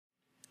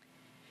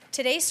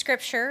Today's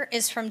scripture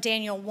is from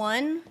Daniel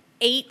 1,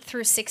 8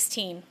 through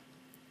 16.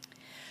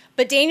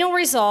 But Daniel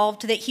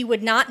resolved that he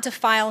would not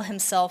defile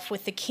himself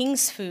with the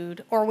king's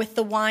food or with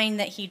the wine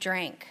that he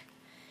drank.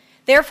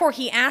 Therefore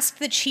he asked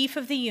the chief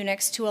of the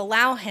eunuchs to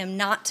allow him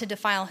not to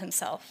defile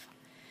himself.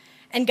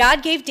 And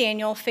God gave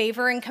Daniel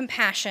favor and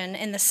compassion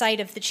in the sight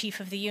of the chief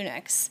of the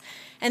eunuchs.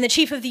 And the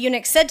chief of the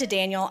eunuchs said to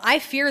Daniel, I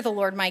fear the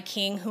Lord my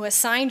king, who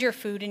assigned your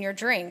food and your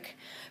drink.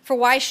 For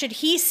why should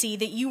he see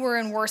that you were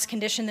in worse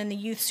condition than the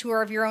youths who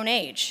are of your own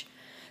age?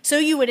 So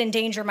you would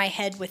endanger my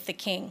head with the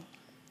king.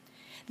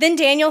 Then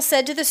Daniel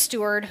said to the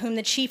steward, whom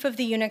the chief of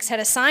the eunuchs had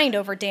assigned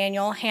over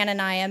Daniel,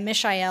 Hananiah,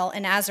 Mishael,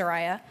 and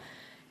Azariah,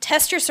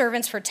 test your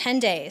servants for 10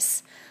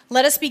 days.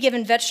 Let us be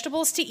given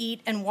vegetables to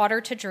eat and water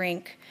to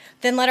drink.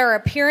 Then let our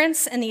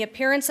appearance and the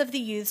appearance of the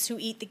youths who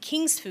eat the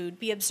king's food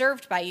be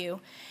observed by you,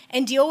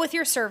 and deal with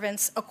your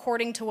servants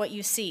according to what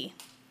you see.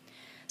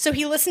 So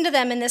he listened to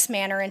them in this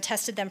manner and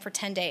tested them for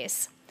 10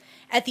 days.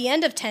 At the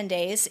end of 10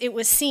 days, it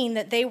was seen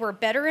that they were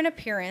better in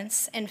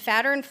appearance and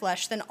fatter in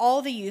flesh than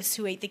all the youths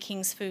who ate the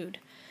king's food.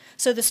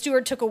 So the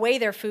steward took away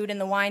their food and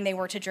the wine they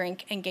were to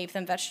drink and gave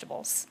them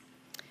vegetables.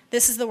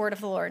 This is the word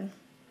of the Lord.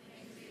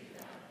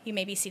 You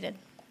may be seated.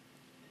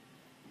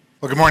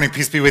 Well, good morning.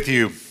 Peace be with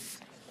you.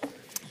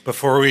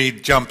 Before we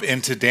jump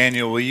into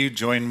Daniel, will you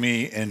join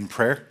me in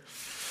prayer?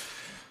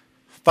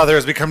 Father,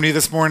 as we come to you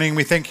this morning,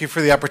 we thank you for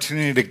the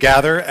opportunity to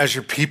gather as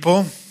your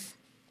people.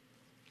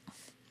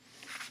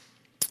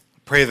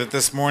 Pray that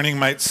this morning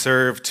might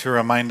serve to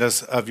remind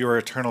us of your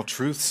eternal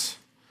truths.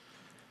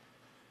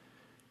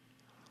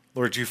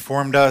 Lord, you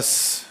formed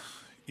us.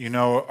 You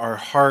know our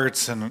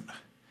hearts and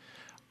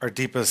our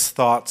deepest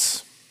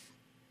thoughts.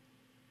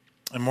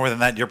 And more than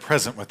that, you're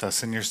present with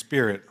us in your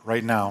spirit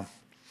right now.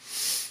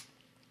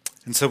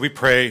 And so we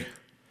pray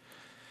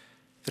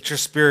that your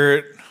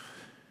spirit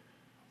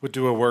would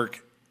do a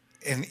work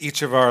in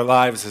each of our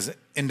lives as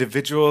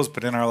individuals,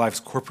 but in our lives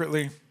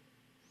corporately.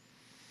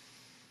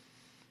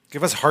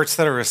 Give us hearts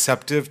that are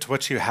receptive to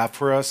what you have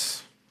for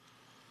us.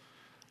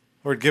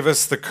 Lord, give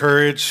us the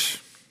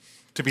courage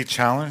to be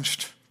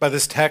challenged by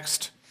this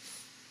text.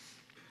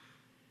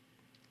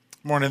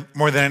 More than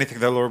anything,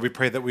 though, Lord, we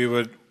pray that we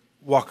would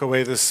walk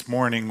away this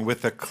morning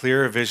with a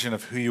clear vision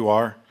of who you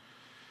are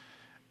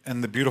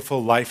and the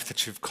beautiful life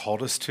that you've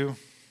called us to,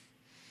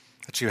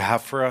 that you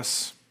have for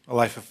us, a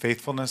life of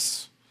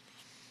faithfulness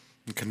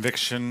and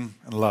conviction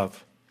and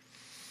love.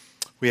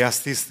 We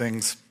ask these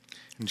things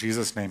in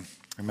Jesus' name.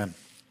 Amen.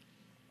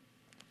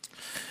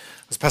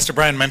 As Pastor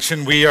Brian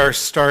mentioned, we are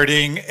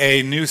starting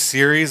a new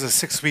series, a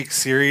 6-week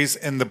series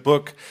in the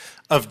book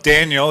of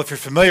Daniel. If you're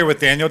familiar with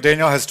Daniel,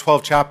 Daniel has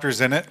 12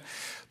 chapters in it.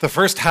 The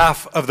first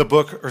half of the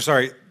book,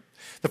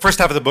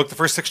 the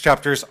first 6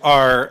 chapters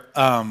are,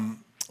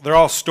 they're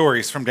all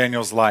stories from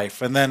Daniel's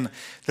life. And then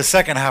the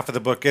second half of the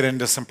book get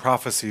into some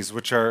prophecies,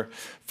 which are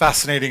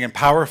fascinating and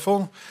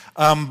powerful.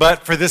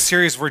 But for this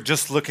series, we're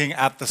just looking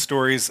at the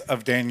stories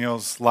of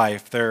Daniel's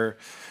life. They're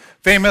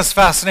famous,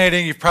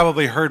 fascinating. You've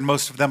probably heard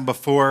most of them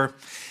before.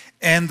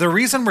 And the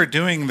reason we're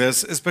doing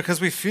this is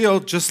because we feel,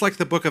 just like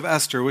the book of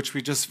Esther, which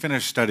we just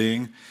finished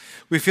studying,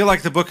 we feel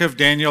like the book of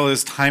Daniel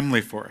is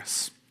timely for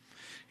us.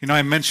 You know,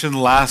 I mentioned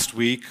last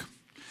week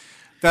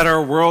that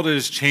our world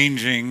is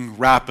changing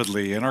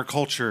rapidly and our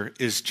culture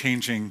is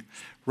changing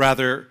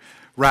rather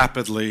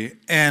rapidly.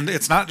 And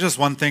it's not just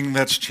one thing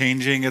that's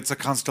changing, it's a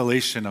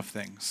constellation of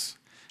things.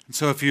 And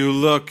so if you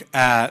look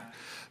at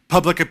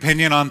public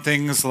opinion on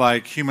things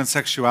like human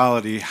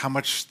sexuality, how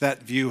much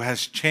that view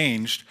has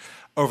changed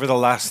over the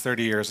last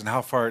 30 years and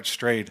how far it's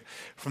strayed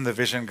from the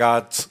vision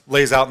God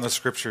lays out in the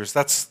scriptures.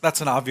 That's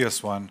an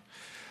obvious one.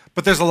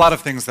 But there's a lot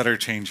of things that are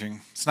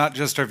changing. It's not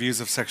just our views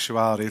of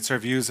sexuality, it's our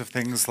views of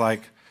things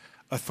like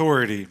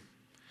authority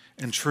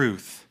and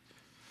truth.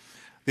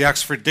 The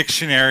Oxford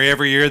Dictionary,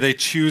 every year they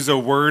choose a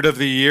word of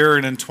the year,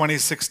 and in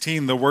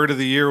 2016, the word of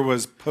the year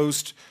was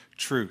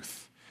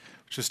post-truth,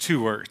 which is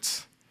 2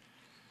 words.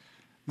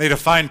 They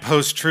define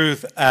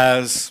post-truth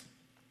as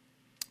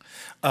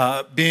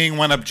being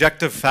when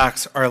objective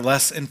facts are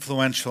less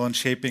influential in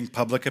shaping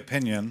public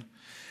opinion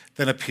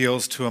than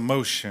appeals to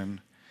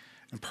emotion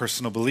and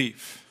personal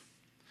belief.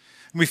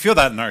 And we feel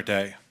that in our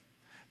day,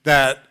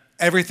 that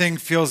everything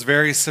feels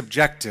very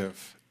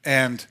subjective,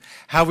 and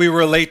how we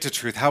relate to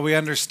truth, how we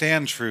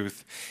understand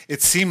truth.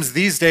 It seems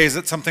these days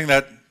it's something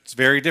that's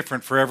very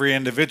different for every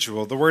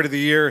individual. The word of the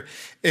year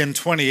in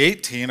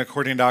 2018,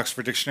 according to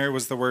Oxford Dictionary,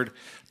 was the word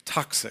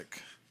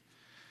toxic.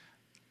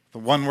 The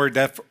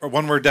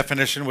one-word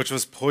definition, which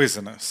was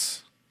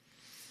poisonous.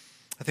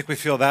 I think we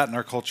feel that in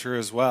our culture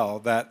as well,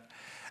 that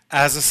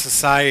as a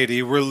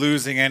society, we're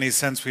losing any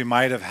sense we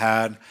might have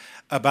had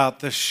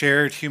about the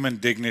shared human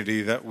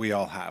dignity that we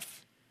all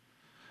have,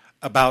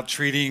 about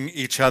treating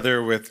each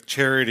other with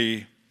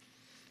charity,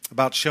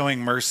 about showing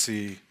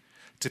mercy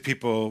to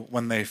people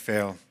when they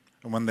fail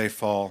and when they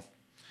fall.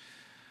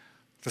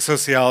 The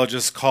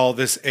sociologists call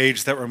this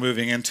age that we're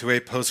moving into a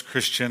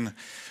post-Christian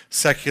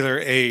secular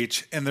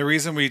age. And the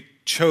reason we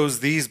chose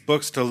these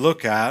books to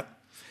look at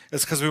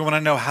is because we want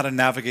to know how to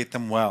navigate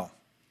them well.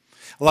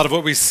 A lot of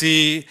what we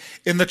see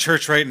in the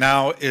church right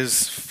now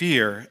is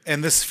fear,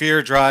 and this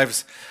fear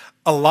drives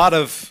a lot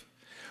of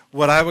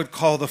what I would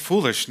call the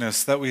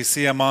foolishness that we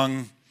see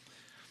among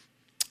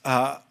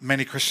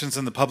many Christians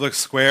in the public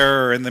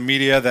square or in the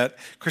media, that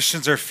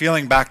Christians are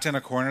feeling backed in a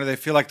corner. They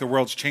feel like the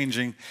world's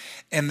changing,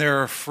 and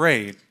they're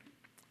afraid.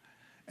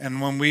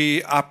 And when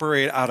we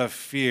operate out of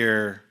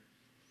fear,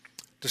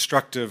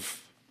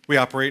 we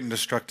operate in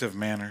destructive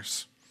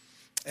manners.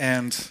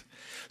 And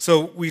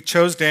so we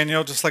chose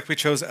Daniel just like we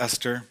chose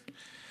Esther,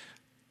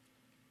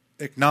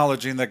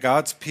 acknowledging that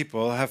God's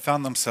people have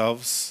found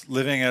themselves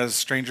living as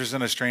strangers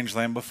in a strange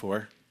land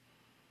before.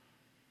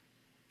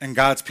 And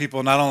God's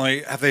people, not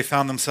only have they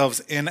found themselves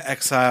in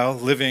exile,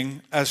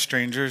 living as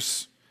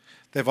strangers,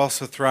 they've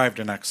also thrived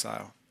in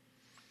exile.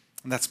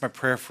 And that's my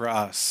prayer for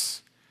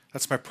us.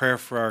 That's my prayer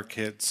for our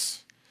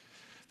kids.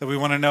 That we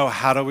want to know,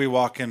 how do we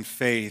walk in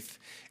faith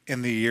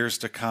in the years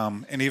to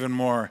come? And even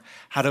more,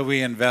 how do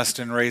we invest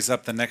and raise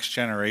up the next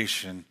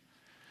generation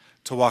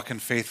to walk in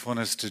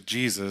faithfulness to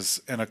Jesus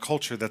in a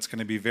culture that's going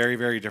to be very,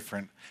 very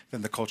different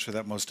than the culture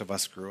that most of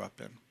us grew up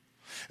in?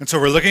 And so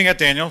we're looking at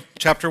Daniel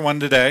chapter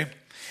 1 today.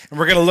 And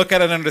we're going to look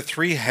at it under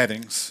 3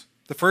 headings.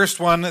 The first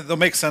one, they'll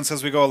make sense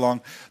as we go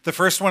along. The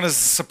first one is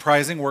the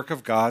surprising work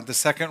of God. The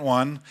second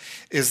one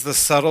is the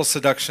subtle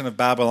seduction of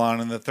Babylon.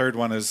 And the third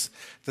one is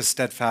the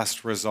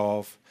steadfast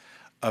resolve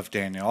of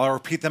Daniel. I'll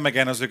repeat them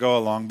again as we go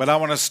along. But I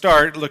want to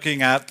start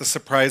looking at the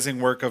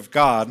surprising work of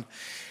God,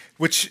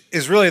 which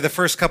is really the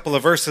first couple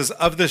of verses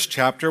of this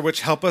chapter,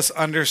 which help us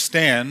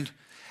understand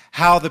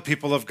how the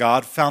people of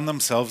God found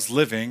themselves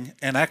living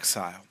in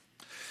exile.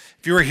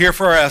 If you were here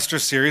for our Esther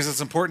series,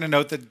 it's important to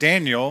note that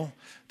Daniel,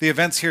 the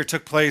events here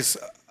took place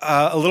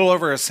a little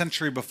over a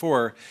century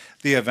before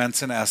the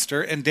events in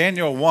Esther. And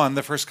Daniel 1,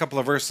 the first couple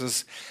of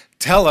verses,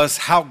 tell us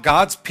how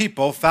God's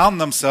people found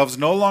themselves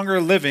no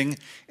longer living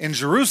in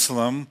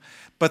Jerusalem,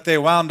 but they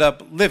wound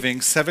up living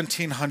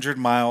 1,700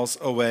 miles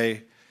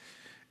away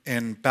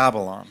in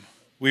Babylon.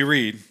 We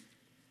read,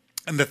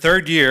 "In the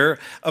 3rd year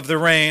of the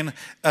reign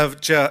of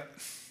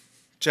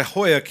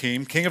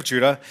Jehoiakim, king of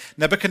Judah,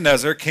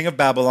 Nebuchadnezzar, king of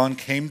Babylon,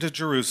 came to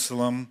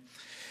Jerusalem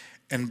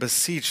and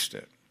besieged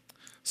it."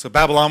 So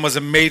Babylon was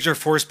a major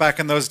force back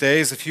in those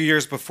days. A few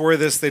years before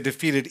this, they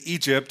defeated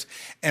Egypt.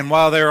 And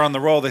while they were on the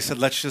roll, they said,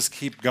 let's just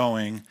keep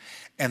going.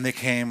 And they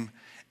came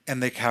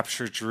and they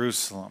captured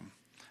Jerusalem.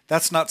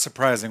 That's not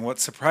surprising.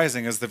 What's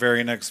surprising is the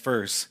very next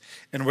verse,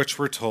 in which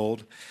we're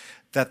told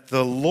that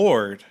the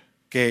Lord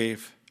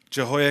gave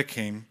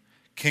Jehoiakim,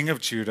 king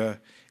of Judah,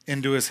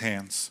 into his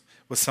hands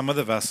with some of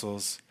the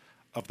vessels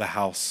of the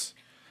house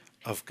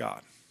of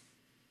God.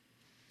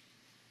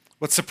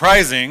 What's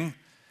surprising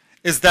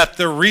is that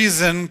the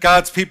reason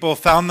God's people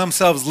found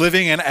themselves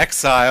living in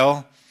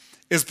exile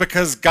is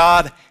because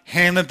God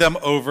handed them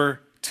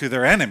over to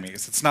their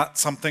enemies. It's not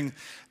something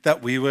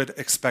that we would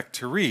expect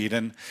to read.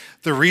 And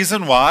the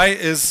reason why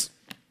is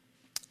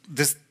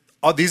these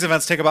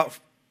events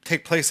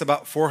take place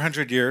about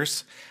 400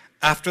 years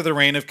after the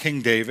reign of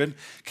King David.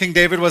 King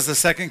David was the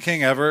second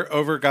king ever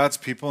over God's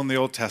people in the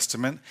Old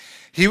Testament.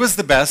 He was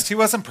the best. He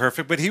wasn't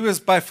perfect, but he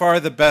was by far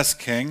the best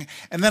king.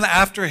 And then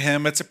after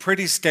him, it's a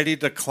pretty steady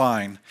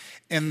decline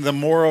in the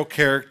moral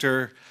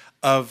character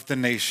of the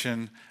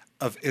nation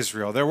of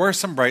Israel. There were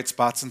some bright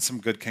spots and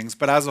some good kings,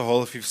 but as a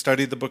whole, if you've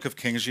studied the book of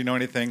Kings, you know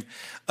anything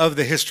of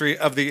the history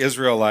of the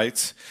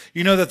Israelites,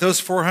 you know that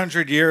those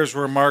 400 years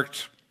were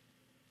marked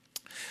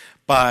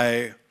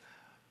by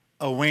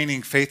a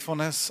waning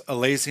faithfulness, a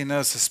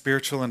laziness, a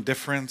spiritual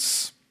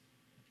indifference,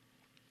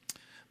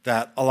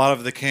 that a lot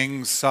of the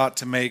kings sought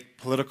to make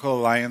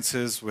political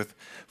alliances with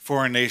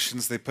foreign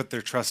nations. They put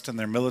their trust in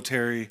their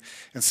military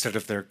instead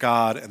of their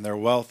God and their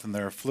wealth and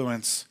their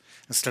affluence,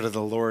 instead of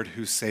the Lord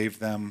who saved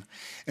them.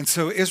 And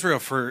so Israel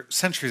for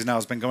centuries now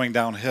has been going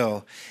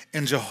downhill.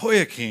 And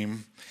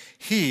Jehoiakim,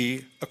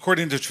 he,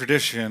 according to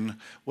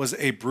tradition, was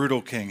a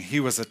brutal king. He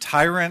was a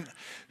tyrant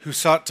who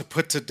sought to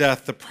put to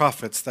death the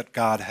prophets that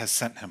God has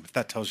sent him, if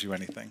that tells you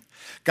anything.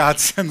 God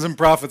sends him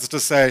prophets to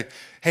say,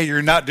 hey,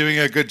 you're not doing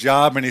a good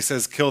job, and he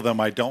says, kill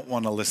them, I don't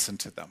want to listen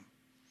to them.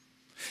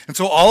 And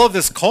so all of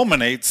this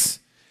culminates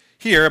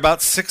here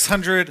about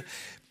 600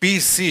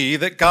 BC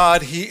that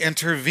God, he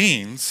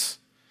intervenes,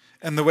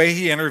 and the way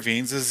he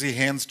intervenes is he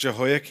hands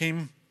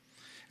Jehoiakim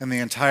and the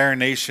entire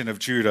nation of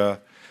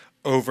Judah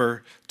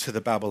over to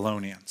the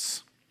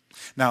Babylonians.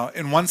 Now,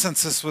 in one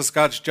sense, this was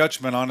God's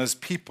judgment on his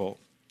people,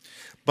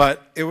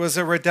 but it was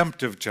a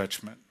redemptive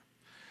judgment.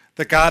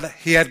 That God,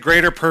 he had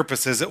greater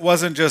purposes. It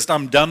wasn't just,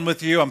 I'm done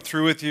with you, I'm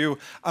through with you,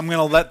 I'm going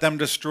to let them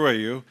destroy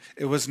you.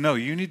 It was, no,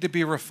 you need to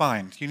be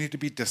refined. You need to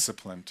be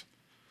disciplined.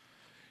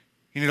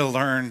 You need to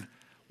learn,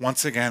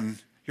 once again,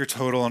 your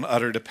total and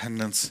utter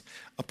dependence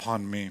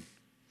upon me.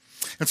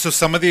 And so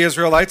some of the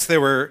Israelites, they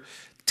were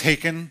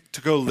taken to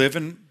go live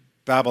in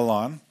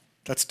Babylon.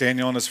 That's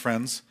Daniel and his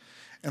friends.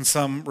 And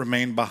some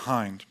remained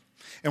behind.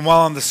 And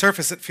while on the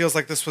surface it feels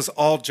like this was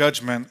all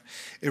judgment,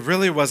 it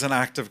really was an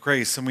act of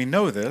grace. And we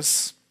know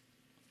this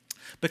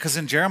Because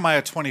in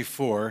Jeremiah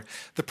 24,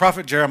 the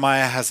prophet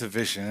Jeremiah has a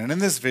vision. And in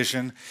this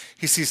vision,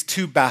 he sees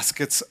two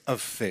baskets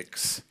of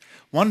figs.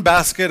 One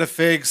basket of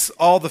figs,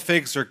 all the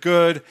figs are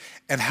good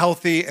and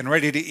healthy and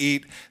ready to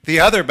eat. The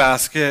other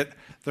basket,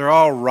 they're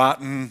all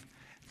rotten,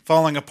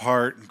 falling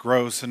apart,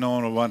 gross, and no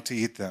one will want to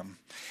eat them.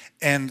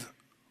 And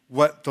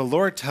what the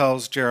Lord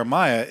tells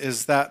Jeremiah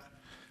is that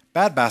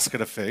bad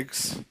basket of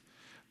figs,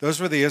 those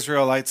were the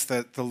Israelites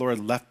that the Lord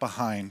left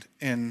behind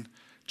in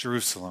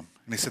Jerusalem.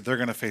 And he said they're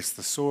going to face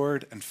the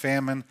sword and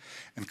famine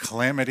and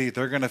calamity.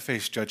 They're going to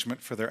face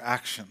judgment for their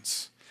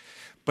actions.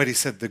 But he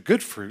said the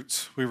good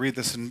fruits, we read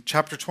this in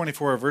chapter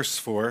 24, verse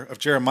 4 of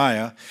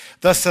Jeremiah,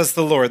 thus says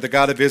the Lord, the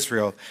God of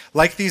Israel,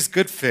 like these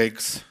good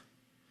figs,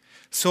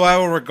 so I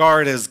will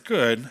regard as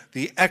good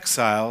the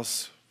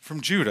exiles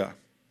from Judah,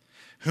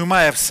 whom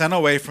I have sent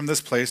away from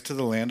this place to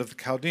the land of the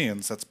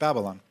Chaldeans, that's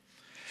Babylon.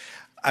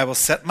 I will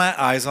set my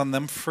eyes on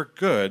them for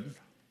good,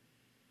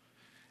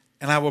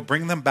 and I will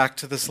bring them back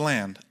to this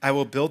land. I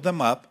will build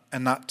them up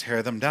and not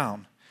tear them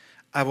down.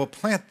 I will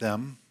plant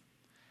them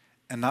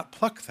and not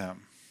pluck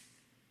them.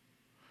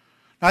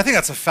 Now, I think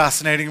that's a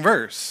fascinating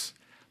verse.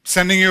 I'm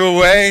sending you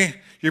away,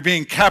 you're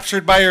being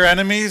captured by your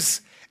enemies,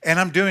 and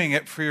I'm doing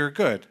it for your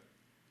good.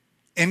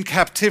 In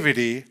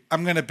captivity,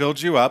 I'm going to build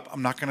you up.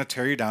 I'm not going to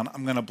tear you down.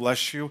 I'm going to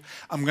bless you.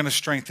 I'm going to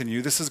strengthen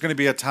you. This is going to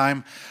be a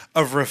time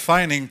of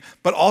refining,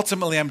 but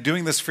ultimately I'm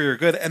doing this for your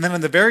good. And then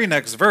in the very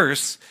next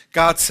verse,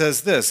 God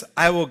says this,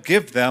 I will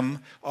give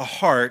them a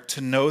heart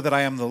to know that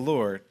I am the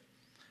Lord,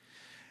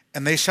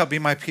 and they shall be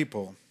my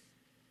people,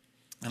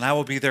 and I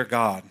will be their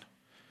God,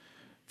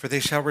 for they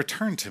shall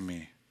return to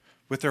me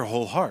with their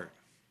whole heart.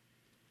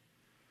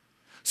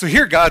 So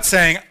here God's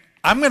saying,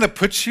 I'm going to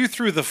put you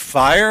through the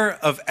fire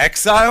of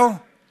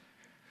exile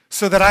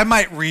so that I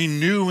might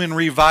renew and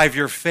revive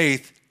your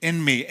faith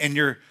in me and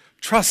your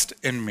trust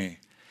in me.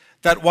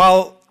 That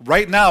while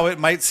right now it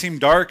might seem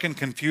dark and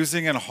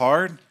confusing and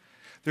hard,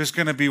 there's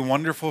going to be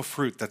wonderful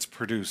fruit that's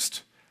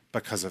produced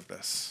because of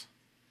this.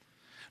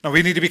 Now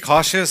we need to be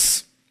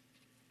cautious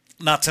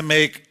not to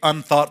make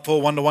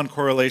unthoughtful one-to-one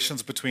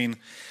correlations between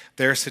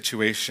their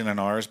situation and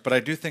ours, but I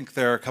do think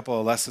there are a couple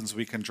of lessons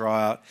we can draw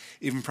out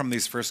even from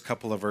these first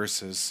couple of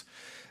verses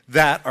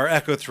that are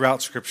echoed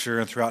throughout Scripture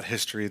and throughout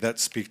history that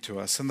speak to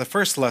us. And the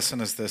first lesson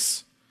is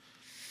this,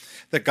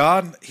 that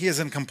God, He is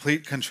in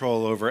complete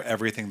control over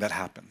everything that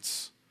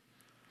happens.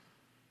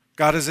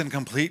 God is in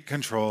complete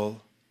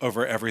control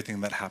over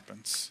everything that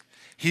happens.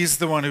 He's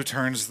the one who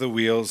turns the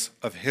wheels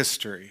of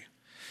history,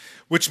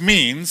 which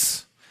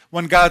means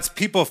when God's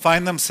people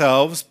find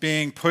themselves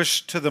being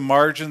pushed to the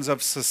margins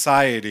of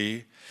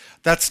society,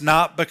 that's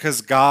not because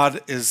God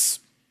is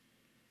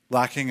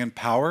lacking in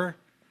power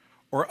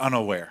or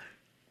unaware.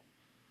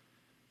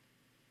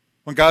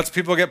 When God's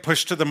people get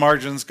pushed to the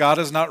margins, God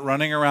is not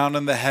running around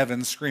in the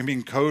heavens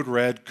screaming code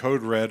red,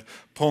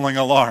 pulling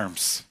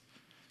alarms.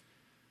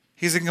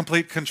 He's in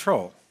complete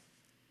control.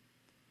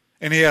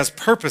 And He has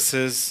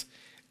purposes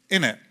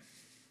in it.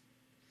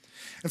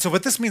 And so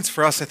what this means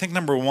for us, I think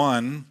number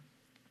one,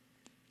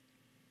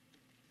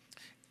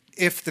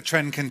 if the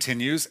trend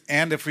continues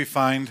and if we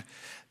find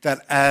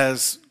that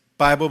as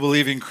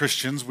Bible-believing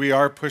Christians we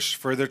are pushed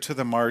further to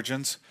the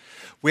margins,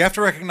 we have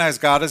to recognize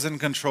God is in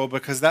control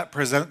because that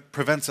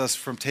prevents us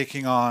from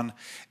taking on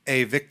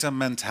a victim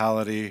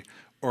mentality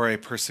or a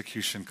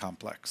persecution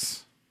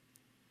complex.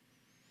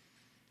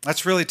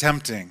 That's really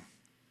tempting.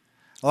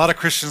 A lot of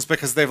Christians,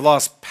 because they've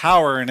lost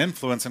power and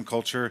influence in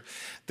culture,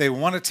 they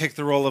want to take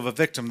the role of a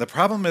victim. The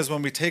problem is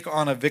when we take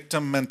on a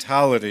victim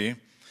mentality,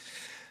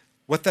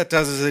 what that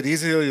does is it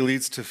easily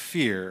leads to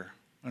fear,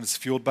 and it's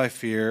fueled by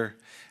fear,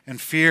 and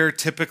fear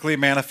typically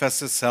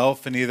manifests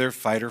itself in either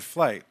fight or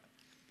flight,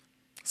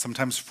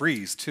 sometimes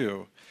freeze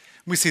too.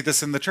 We see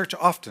this in the church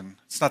often.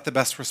 It's not the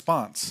best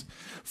response.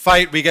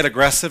 Fight, we get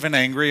aggressive and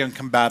angry and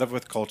combative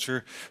with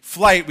culture.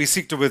 Flight, we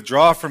seek to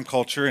withdraw from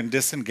culture and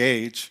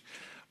disengage.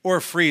 Or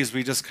freeze,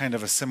 we just kind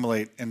of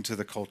assimilate into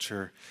the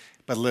culture,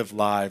 but live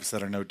lives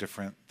that are no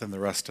different than the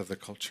rest of the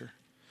culture.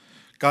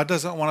 God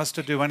doesn't want us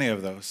to do any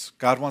of those.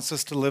 God wants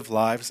us to live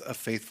lives of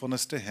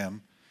faithfulness to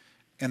Him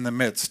in the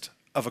midst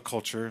of a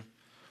culture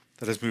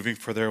that is moving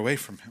further away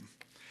from Him.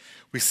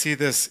 We see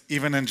this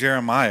even in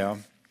Jeremiah,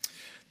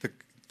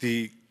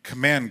 the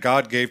command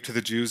God gave to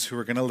the Jews who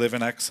were going to live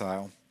in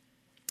exile.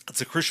 It's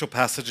a crucial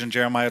passage in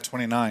Jeremiah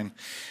 29.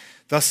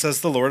 Thus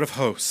says the Lord of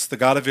hosts, the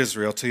God of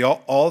Israel, to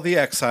all the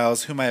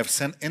exiles whom I have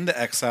sent into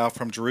exile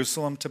from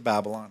Jerusalem to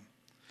Babylon.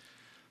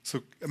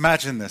 So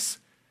imagine this.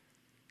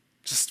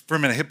 Just for a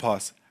minute, hit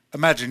pause.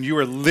 Imagine you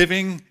are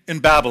living in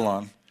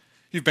Babylon.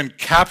 You've been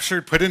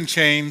captured, put in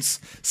chains,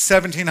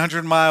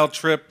 1,700-mile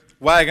trip,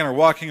 wagon or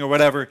walking or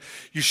whatever.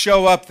 You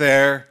show up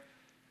there.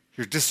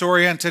 You're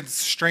disoriented,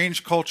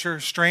 strange culture,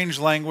 strange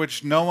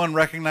language. No one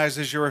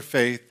recognizes your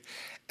faith.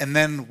 And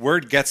then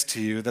word gets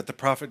to you that the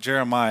prophet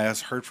Jeremiah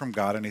has heard from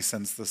God and he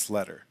sends this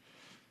letter.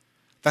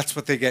 That's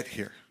what they get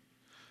here.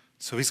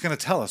 So he's going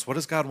to tell us, what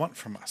does God want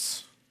from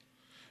us?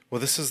 Well,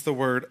 this is the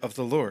word of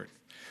the Lord.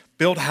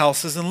 Build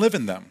houses and live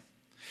in them.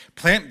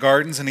 Plant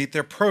gardens and eat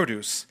their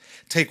produce.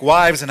 Take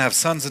wives and have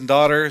sons and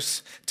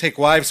daughters. Take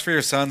wives for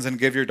your sons and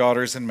give your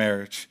daughters in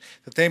marriage,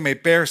 that they may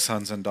bear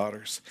sons and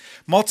daughters.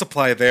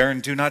 Multiply there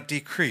and do not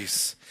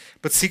decrease,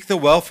 but seek the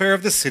welfare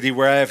of the city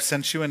where I have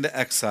sent you into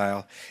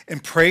exile,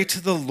 and pray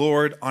to the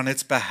Lord on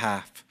its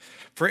behalf,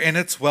 for in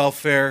its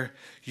welfare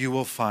you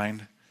will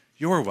find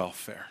your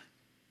welfare.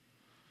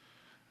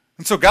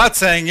 And so God's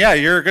saying, yeah,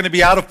 you're going to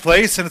be out of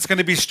place and it's going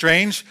to be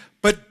strange,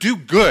 but do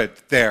good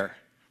there.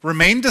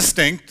 Remain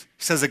distinct,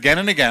 he says again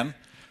and again,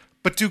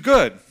 but do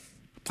good.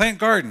 Plant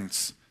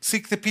gardens.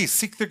 Seek the peace.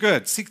 Seek the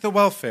good. Seek the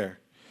welfare.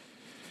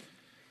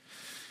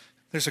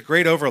 There's a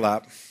great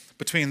overlap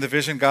between the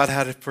vision God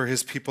had for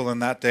his people in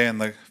that day and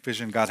the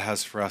vision God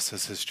has for us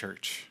as his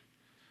church.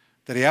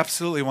 That he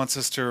absolutely wants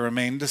us to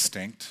remain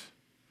distinct,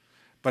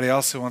 but he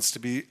also wants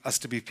us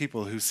to be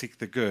people who seek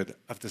the good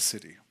of the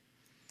city.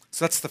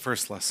 So that's the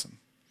first lesson.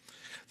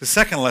 The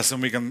second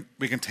lesson we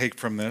can take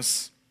from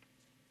this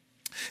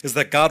is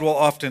that God will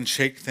often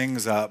shake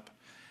things up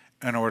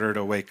in order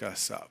to wake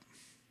us up.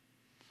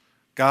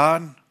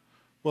 God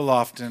will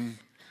often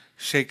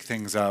shake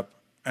things up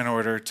in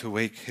order to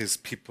wake his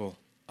people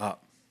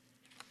up.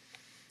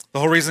 The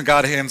whole reason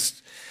God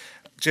hands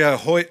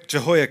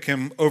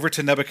Jehoiakim over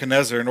to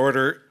Nebuchadnezzar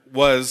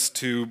was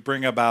to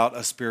bring about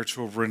a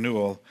spiritual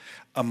renewal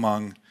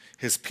among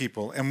his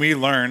people. And we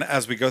learn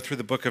as we go through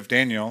the book of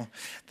Daniel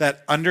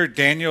that under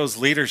Daniel's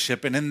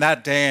leadership and in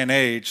that day and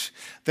age,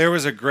 there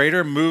was a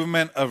greater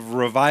movement of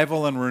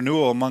revival and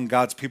renewal among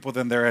God's people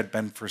than there had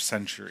been for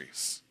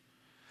centuries.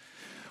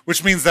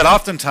 Which means that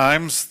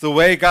oftentimes the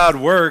way God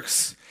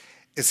works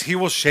is he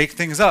will shake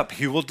things up.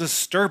 He will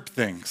disturb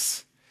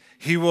things.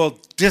 He will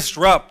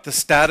disrupt the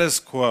status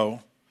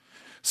quo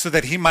so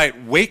that he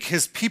might wake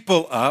his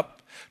people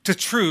up to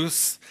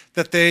truths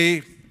that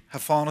they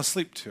have fallen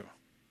asleep to.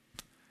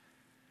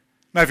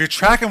 Now, if you're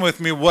tracking with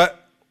me,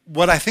 what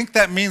I think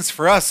that means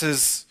for us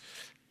is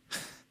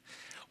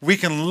we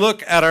can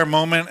look at our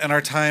moment and our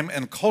time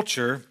and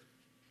culture.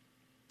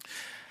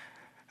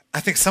 I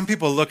think some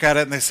people look at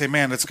it and they say,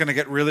 man, it's going to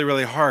get really,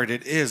 really hard.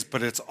 It is,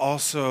 but it's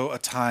also a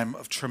time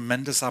of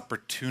tremendous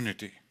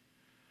opportunity.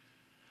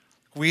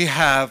 We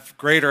have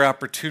greater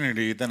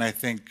opportunity than I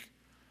think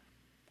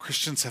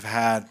Christians have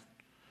had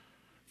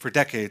for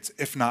decades,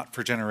 if not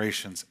for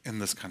generations in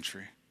this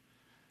country.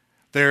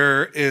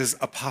 There is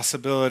a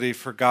possibility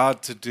for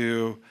God to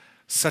do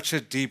such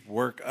a deep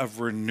work of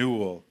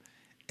renewal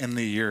in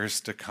the years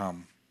to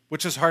come,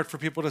 which is hard for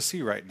people to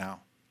see right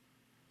now.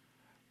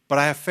 But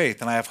I have faith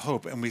and I have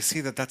hope, and we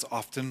see that that's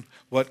often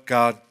what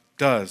God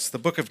does. The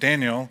book of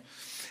Daniel,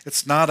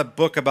 it's not a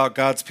book about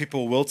God's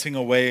people wilting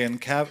away in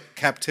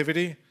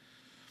captivity.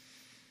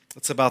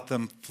 It's about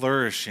them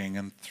flourishing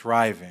and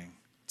thriving.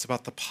 It's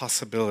about the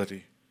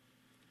possibility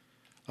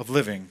of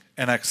living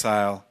in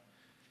exile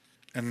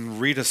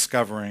and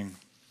rediscovering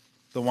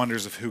the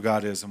wonders of who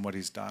God is and what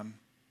he's done.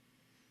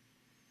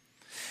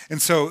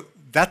 And so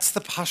that's the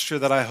posture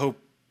that I hope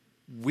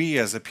we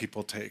as a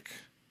people take.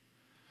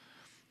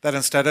 That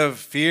instead of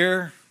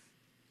fear,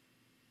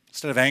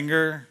 instead of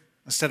anger,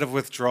 instead of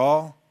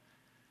withdrawal,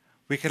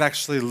 we could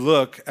actually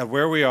look at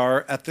where we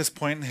are at this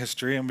point in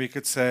history and we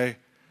could say,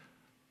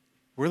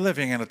 we're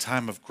living in a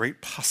time of great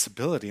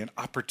possibility and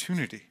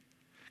opportunity.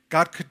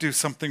 God could do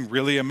something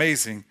really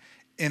amazing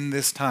in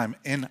this time,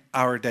 in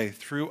our day,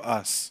 through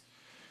us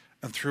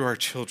and through our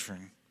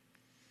children.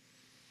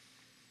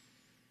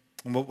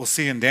 And what we'll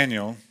see in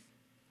Daniel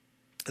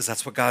is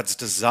that's what God's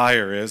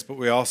desire is, but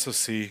we also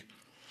see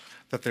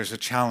that there's a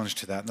challenge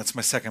to that. And that's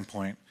my second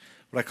point,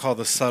 what I call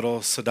the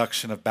subtle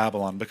seduction of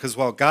Babylon. Because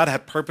while God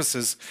had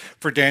purposes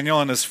for Daniel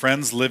and his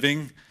friends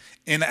living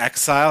in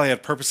exile, he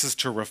had purposes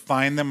to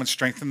refine them and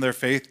strengthen their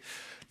faith,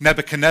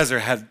 Nebuchadnezzar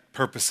had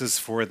purposes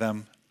for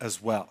them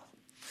as well.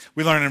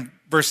 We learn in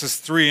verses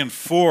 3 and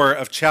 4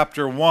 of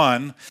chapter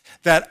 1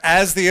 that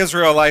as the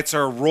Israelites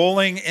are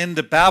rolling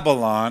into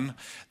Babylon,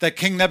 that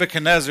King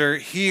Nebuchadnezzar,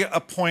 he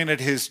appointed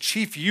his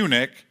chief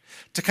eunuch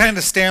to kind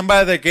of stand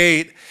by the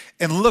gate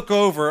and look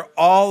over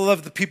all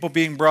of the people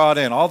being brought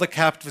in, all the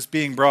captives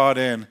being brought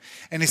in.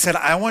 And he said,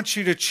 I want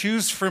you to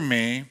choose for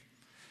me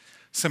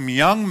some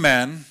young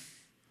men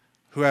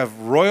who have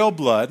royal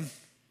blood,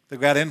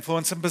 they've got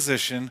influence and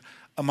position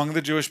among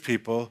the Jewish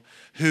people,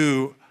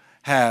 who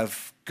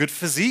have good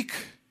physique,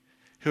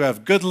 who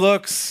have good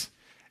looks,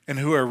 and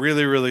who are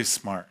really, really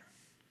smart.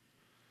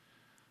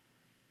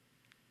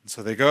 And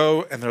so they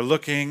go and they're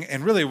looking,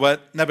 and really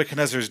what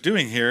Nebuchadnezzar is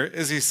doing here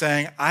is he's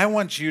saying, I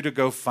want you to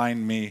go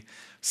find me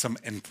some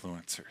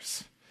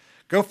influencers.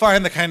 Go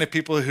find the kind of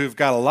people who've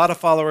got a lot of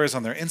followers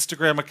on their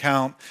Instagram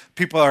account.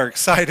 People are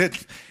excited,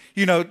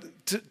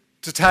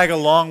 to tag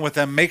along with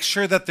them. Make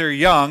sure that they're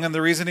young, and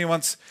the reason he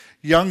wants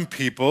young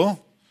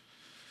people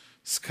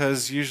is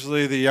because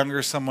usually the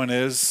younger someone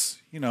is,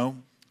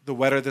 the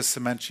wetter the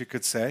cement, you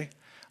could say.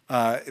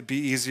 It'd be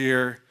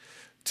easier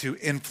to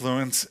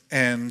influence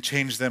and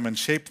change them and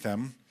shape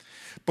them.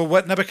 But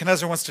what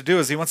Nebuchadnezzar wants to do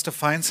is he wants to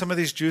find some of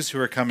these Jews who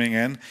are coming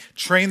in,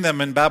 train them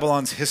in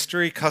Babylon's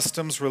history,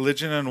 customs,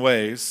 religion, and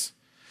ways,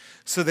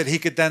 so that he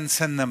could then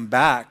send them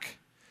back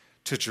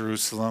to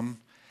Jerusalem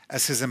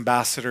as his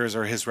ambassadors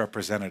or his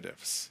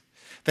representatives.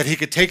 That he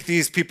could take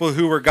these people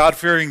who were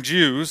God-fearing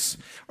Jews,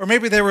 or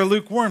maybe they were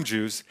lukewarm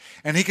Jews,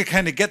 and he could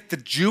kind of get the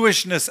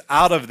Jewishness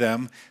out of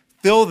them,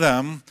 fill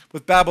them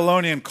with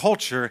Babylonian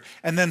culture,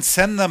 and then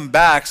send them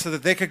back so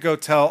that they could go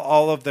tell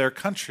all of their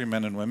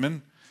countrymen and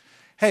women,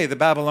 hey, the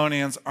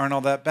Babylonians aren't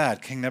all that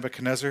bad. King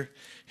Nebuchadnezzar,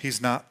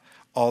 he's not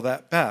all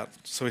that bad.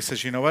 So he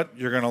says, you know what?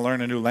 You're going to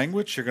learn a new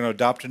language. You're going to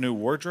adopt a new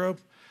wardrobe.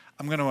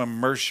 I'm going to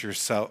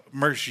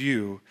immerse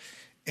you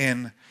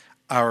in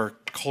our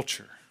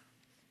culture.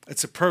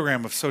 It's a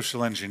program of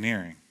social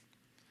engineering.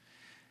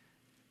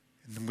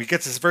 And then we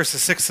get to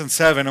verses 6 and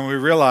 7, and we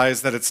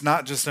realize that it's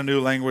not just a new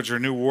language or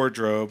new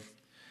wardrobe,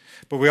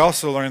 but we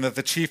also learn that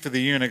the chief of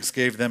the eunuchs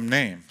gave them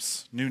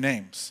names, new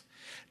names.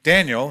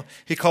 Daniel,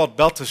 he called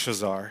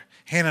Belteshazzar.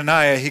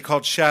 Hananiah, he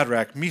called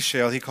Shadrach.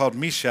 Mishael, he called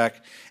Meshach.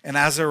 And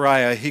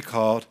Azariah, he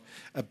called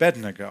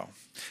Abednego.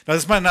 Now,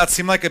 this might not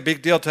seem like a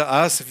big deal to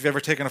us. If you've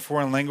ever taken a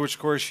foreign language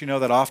course, you know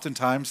that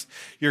oftentimes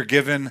you're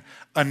given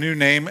a new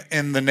name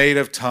in the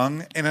native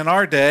tongue. And in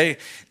our day,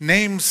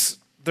 names,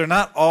 they're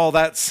not all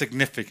that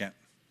significant,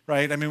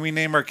 right? I mean, we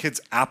name our kids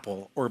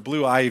Apple or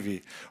Blue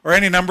Ivy or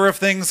any number of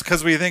things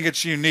because we think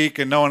it's unique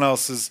and no one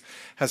else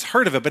has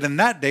heard of it. But in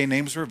that day,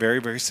 names were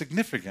very, very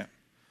significant.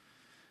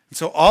 And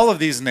so all of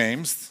these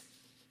names,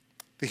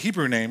 the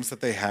Hebrew names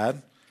that they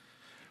had,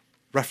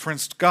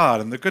 referenced God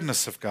and the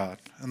goodness of God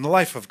and the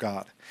life of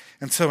God.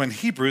 And so in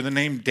Hebrew, the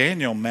name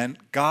Daniel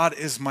meant God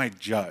is my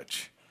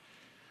judge.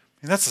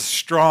 And that's a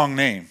strong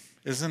name,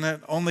 isn't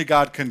it? Only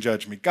God can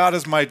judge me. God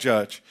is my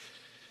judge.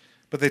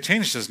 But they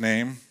changed his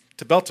name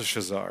to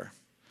Belteshazzar,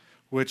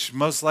 which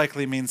most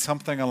likely means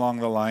something along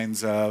the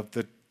lines of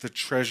the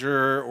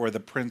treasurer or the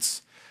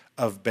prince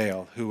of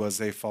Baal, who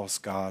was a false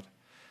god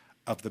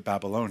of the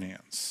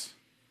Babylonians.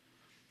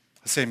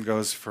 The same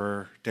goes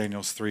for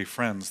Daniel's three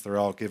friends. They're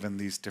all given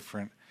these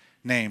different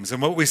names.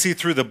 And what we see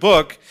through the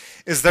book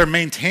is they're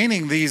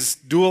maintaining these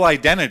dual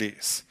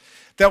identities.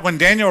 That when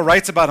Daniel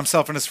writes about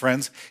himself and his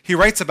friends, he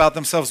writes about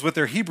themselves with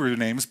their Hebrew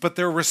names, but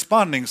they're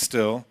responding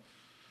still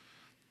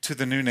to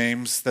the new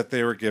names that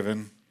they were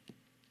given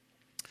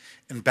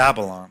in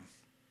Babylon.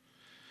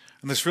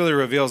 And this really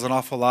reveals an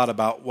awful lot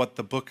about what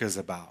the book is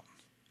about.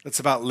 It's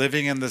about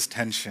living in this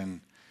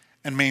tension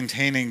and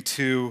maintaining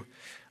two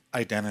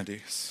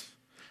identities.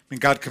 I mean,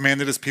 God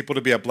commanded his people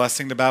to be a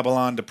blessing to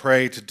Babylon, to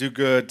pray, to do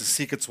good, to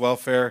seek its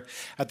welfare.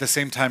 At the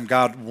same time,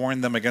 God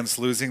warned them against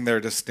losing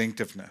their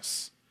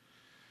distinctiveness.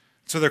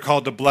 So they're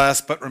called to bless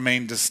but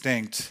remain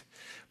distinct.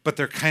 But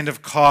they're kind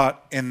of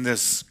caught in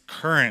this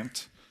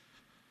current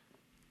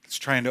that's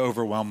trying to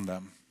overwhelm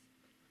them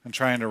and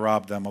trying to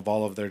rob them of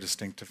all of their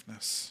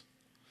distinctiveness.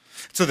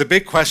 So the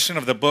big question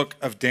of the book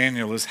of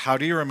Daniel is, how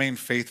do you remain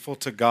faithful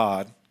to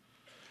God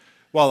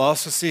while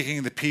also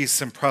seeking the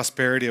peace and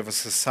prosperity of a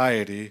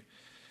society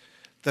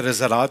that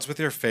is at odds with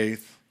your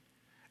faith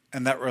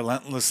and that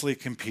relentlessly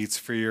competes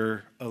for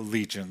your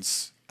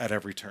allegiance at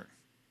every turn?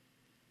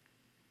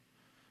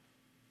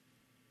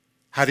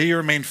 How do you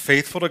remain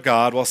faithful to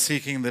God while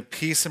seeking the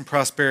peace and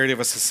prosperity of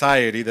a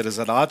society that is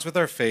at odds with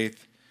our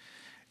faith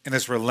and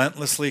is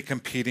relentlessly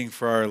competing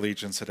for our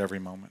allegiance at every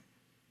moment?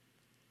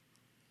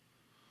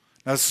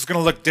 Now, this is going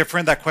to look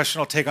different. That question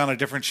will take on a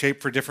different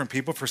shape for different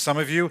people. For some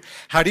of you,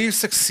 how do you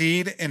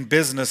succeed in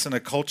business in a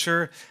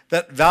culture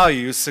that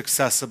values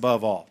success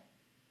above all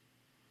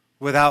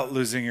without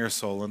losing your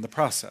soul in the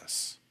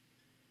process?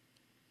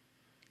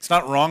 It's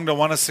not wrong to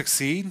want to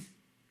succeed.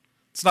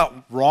 It's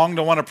not wrong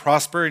to want to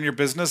prosper in your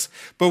business,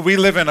 but we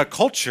live in a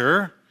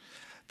culture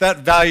that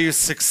values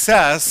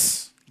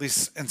success, at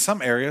least in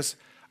some areas,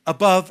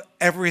 above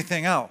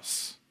everything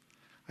else.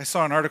 I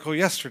saw an article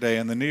yesterday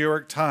in the New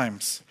York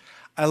Times.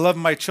 I love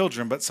my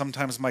children, but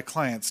sometimes my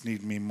clients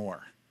need me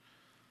more.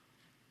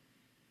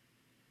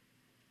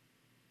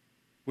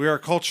 We are a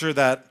culture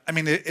that, I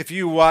mean, if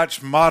you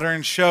watch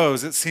modern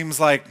shows, it seems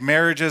like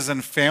marriages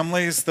and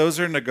families,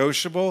 those are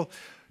negotiable.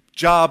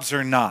 Jobs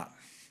are not.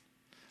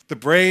 The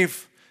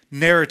brave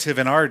narrative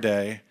in our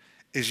day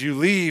is you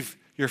leave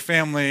your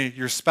family,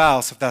 your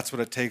spouse, if that's what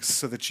it takes,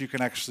 so that you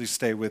can actually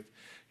stay with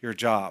your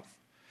job.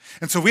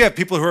 And so we have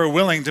people who are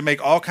willing to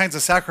make all kinds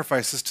of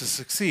sacrifices to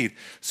succeed.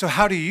 So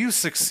how do you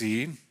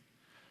succeed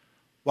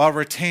while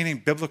retaining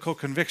biblical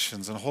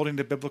convictions and holding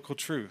to biblical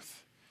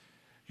truth?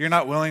 You're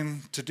not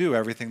willing to do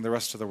everything the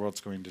rest of the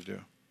world's going to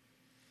do.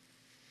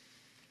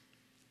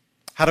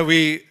 How do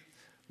we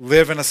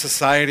live in a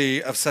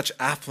society of such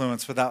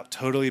affluence without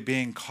totally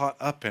being caught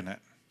up in it?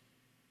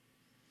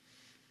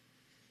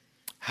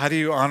 How do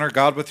you honor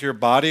God with your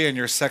body and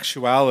your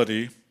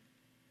sexuality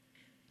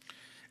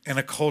in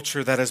a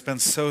culture that has been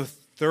so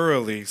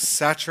thoroughly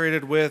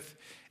saturated with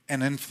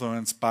and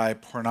influenced by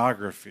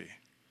pornography?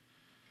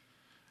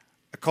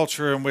 A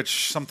culture in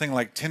which something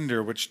like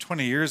Tinder, which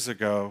 20 years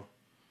ago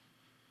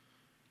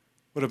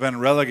would have been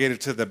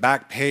relegated to the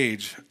back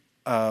page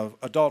of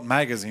adult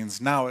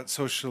magazines, now it's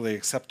socially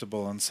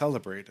acceptable and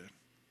celebrated.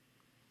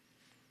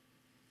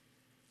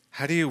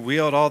 How do you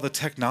wield all the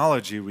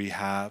technology we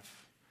have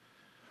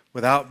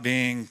without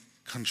being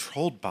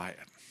controlled by it.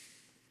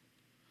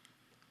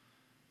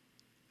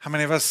 How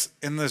many of us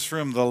in this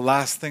room, the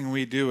last thing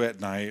we do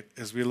at night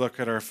is we look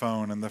at our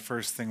phone, and the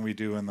first thing we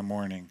do in the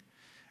morning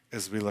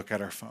is we look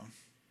at our phone?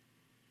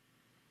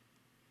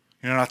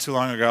 You know, not too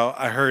long ago,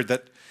 I heard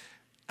that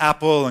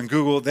Apple and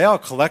Google, they all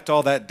collect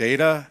all that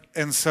data.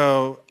 And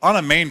so on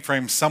a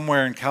mainframe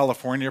somewhere in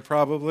California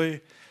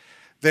probably,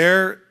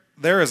 there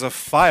is a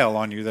file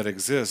on you that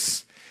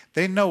exists.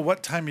 They know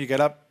what time you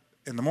get up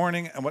in the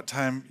morning and what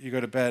time you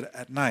go to bed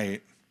at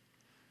night,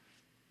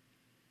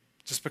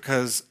 just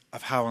because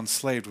of how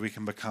enslaved we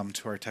can become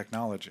to our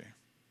technology.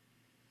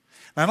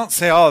 And I don't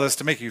say all this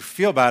to make you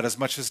feel bad as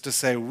much as to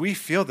say we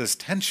feel this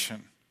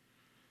tension.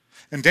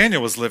 And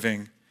Daniel was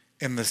living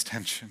in this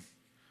tension.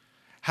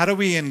 How do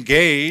we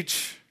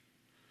engage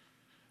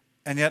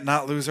and yet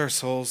not lose our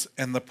souls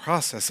in the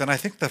process? And I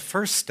think the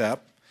first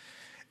step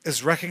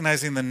is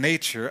recognizing the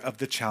nature of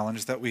the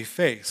challenge that we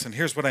face. And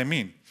here's what I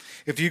mean.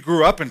 If you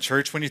grew up in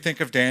church, when you think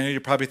of Daniel, you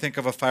probably think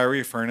of a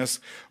fiery furnace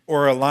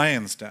or a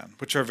lion's den,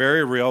 which are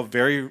very real,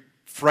 very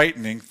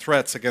frightening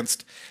threats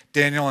against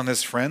Daniel and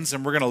his friends.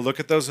 And we're going to look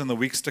at those in the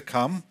weeks to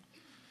come.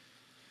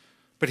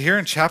 But here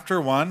in chapter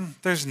 1,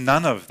 there's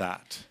none of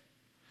that.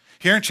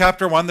 Here in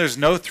chapter 1, there's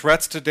no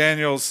threats to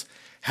Daniel's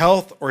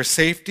health or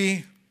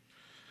safety.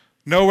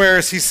 Nowhere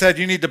is he said,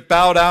 you need to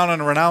bow down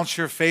and renounce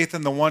your faith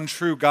in the one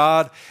true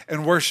God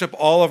and worship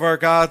all of our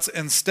gods.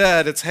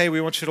 Instead, it's, hey,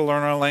 we want you to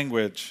learn our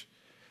language.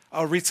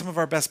 I'll read some of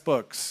our best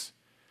books,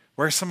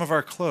 wear some of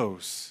our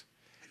clothes,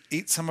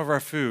 eat some of our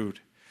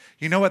food.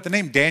 You know what? The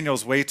name Daniel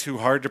is way too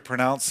hard to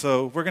pronounce,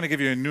 so we're going to give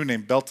you a new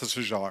name,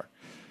 Belteshazzar.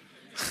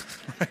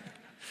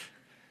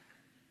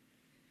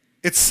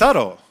 It's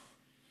subtle.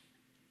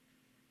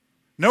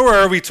 Nowhere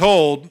are we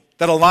told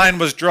that a line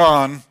was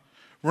drawn,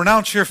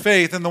 renounce your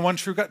faith in the one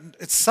true God.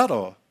 It's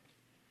subtle.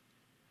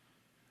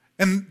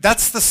 And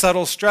that's the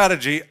subtle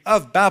strategy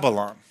of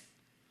Babylon.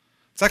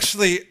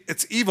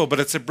 It's evil, but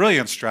it's a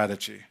brilliant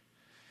strategy.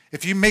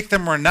 If you make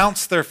them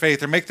renounce their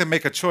faith or make them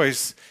make a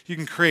choice, you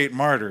can create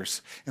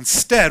martyrs.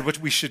 Instead, what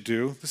we should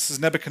do, this is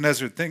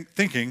Nebuchadnezzar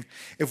thinking,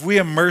 if we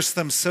immerse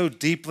them so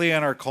deeply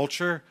in our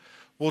culture,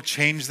 we'll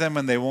change them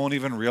and they won't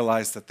even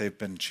realize that they've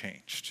been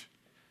changed.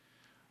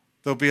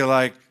 They'll be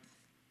like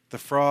the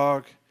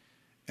frog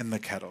in the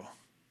kettle.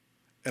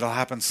 It'll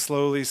happen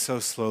slowly, so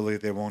slowly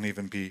they won't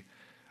even be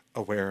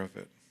aware of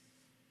it.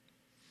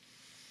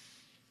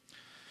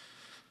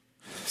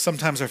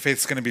 Sometimes our faith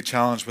is going to be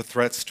challenged with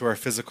threats to our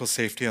physical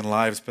safety and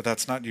lives, but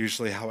that's not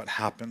usually how it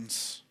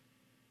happens.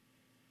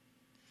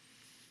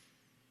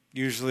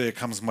 Usually it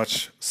comes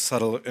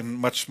in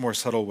much more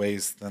subtle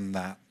ways than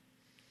that.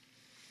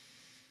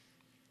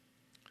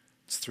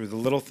 It's through the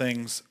little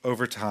things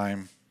over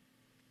time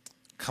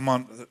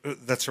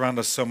that surround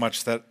us so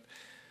much that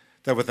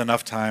with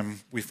enough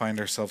time we find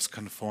ourselves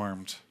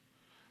conformed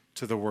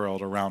to the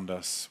world around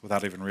us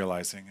without even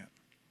realizing it.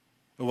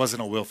 It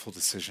wasn't a willful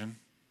decision.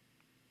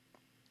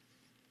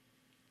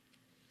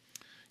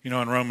 You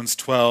know, in Romans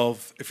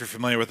 12, if you're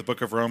familiar with the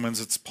book of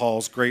Romans, it's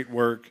Paul's great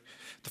work.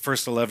 The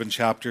first 11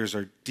 chapters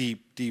are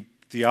deep, deep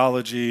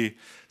theology.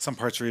 Some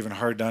parts are even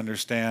hard to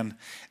understand.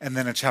 And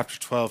then in chapter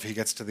 12, he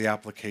gets to the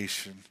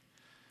application.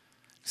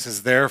 He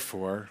says,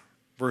 therefore,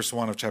 verse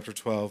 1 of chapter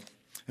 12,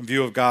 in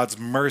view of God's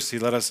mercy,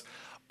 let us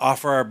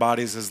offer our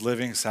bodies as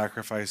living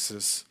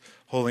sacrifices,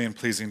 holy and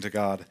pleasing to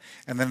God.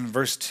 And then in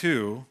verse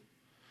 2,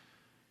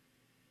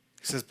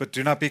 he says, but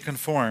do not be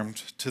conformed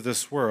to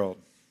this world,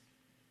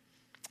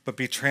 but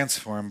be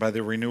transformed by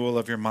the renewal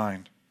of your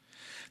mind,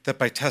 that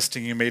by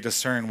testing you may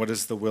discern what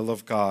is the will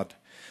of God,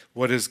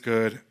 what is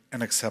good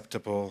and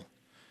acceptable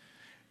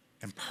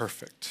and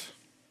perfect.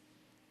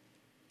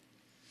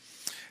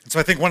 And so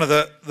I think one of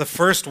the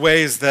first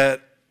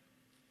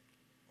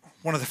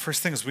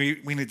things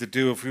we need to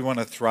do if we want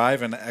to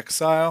thrive in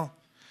exile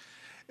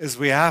is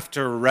we have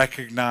to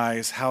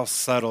recognize how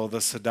subtle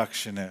the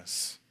seduction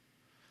is,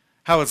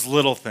 how it's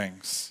little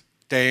things,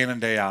 day in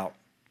and day out.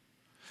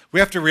 We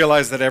have to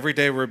realize that every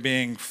day we're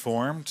being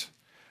formed,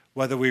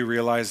 whether we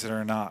realize it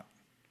or not.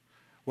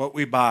 What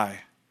we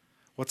buy,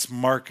 what's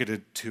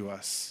marketed to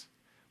us,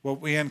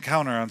 what we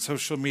encounter on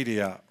social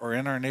media or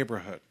in our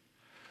neighborhood.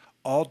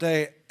 All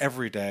day,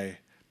 every day,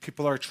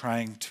 people are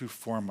trying to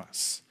form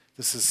us.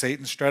 This is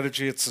Satan's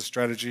strategy. It's the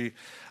strategy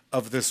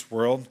of this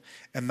world.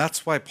 And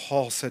that's why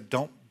Paul said,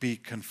 don't be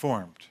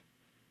conformed.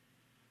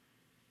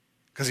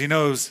 Because he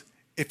knows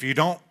if you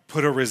don't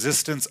put a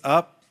resistance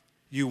up,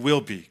 you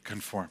will be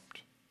conformed.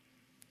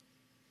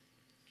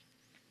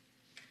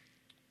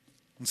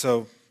 And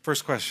so,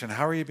 first question,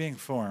 how are you being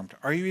formed?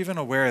 Are you even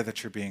aware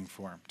that you're being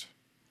formed?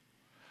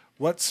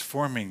 What's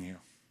forming you?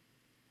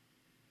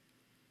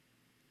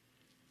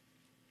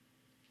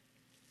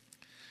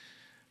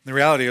 The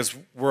reality is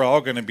we're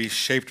all going to be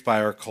shaped by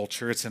our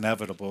culture. It's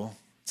inevitable.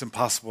 It's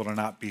impossible to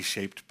not be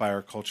shaped by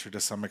our culture to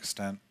some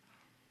extent.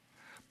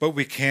 But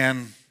we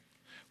can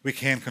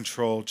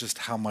control just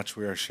how much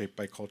we are shaped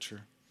by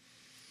culture.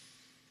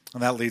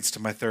 And that leads to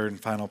my third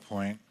and final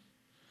point,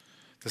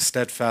 the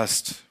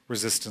steadfast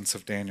resistance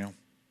of Daniel.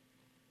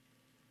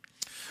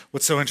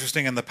 What's so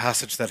interesting in the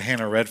passage that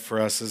Hannah read for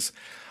us is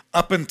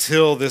up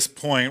until this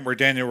point where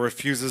Daniel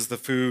refuses the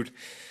food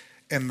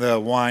and the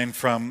wine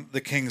from the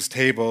king's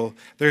table,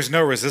 there's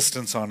no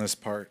resistance on his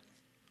part.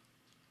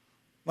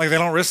 Like they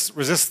don't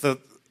resist the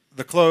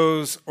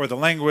clothes or the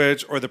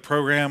language or the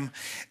program.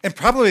 And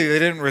probably they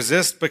didn't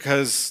resist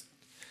because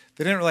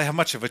they didn't really have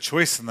much of a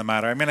choice in the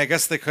matter. I mean, I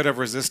guess they could have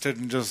resisted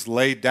and just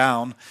laid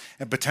down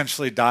and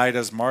potentially died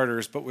as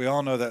martyrs, but we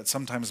all know that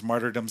sometimes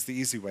martyrdom's the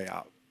easy way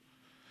out.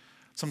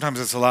 Sometimes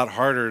it's a lot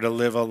harder to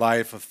live a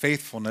life of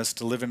faithfulness,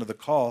 to live into the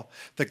call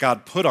that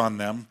God put on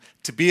them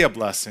to be a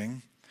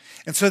blessing.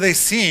 And so they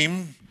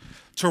seem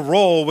to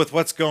roll with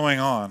what's going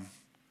on.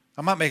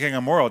 I'm not making a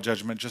moral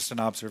judgment, just an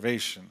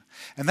observation.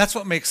 And that's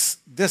what makes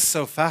this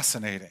so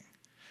fascinating.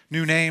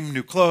 New name,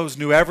 new clothes,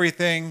 new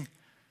everything.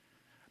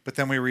 But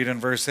then we read in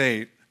verse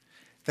 8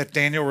 that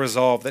Daniel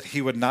resolved that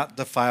he would not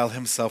defile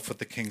himself with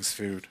the king's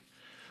food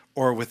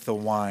or with the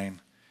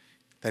wine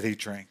that he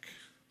drank.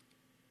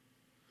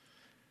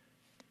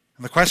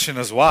 And the question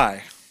is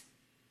why?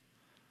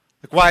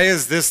 Like, why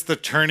is this the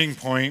turning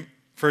point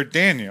for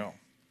Daniel?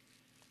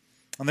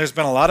 And there's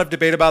been a lot of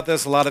debate about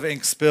this, a lot of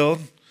ink spilled.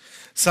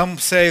 Some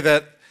say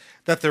that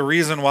the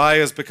reason why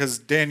is because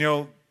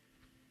Daniel,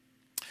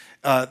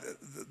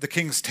 the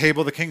king's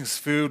table, the king's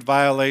food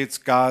violates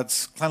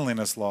God's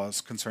cleanliness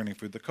laws concerning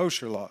food, the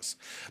kosher laws.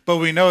 But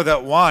we know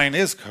that wine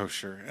is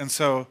kosher, and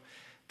so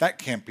that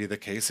can't be the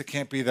case. It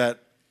can't be that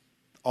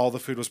all the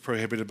food was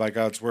prohibited by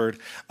God's word.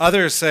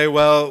 Others say,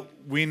 well,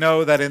 we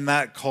know that in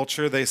that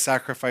culture they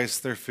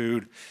sacrificed their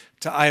food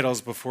to idols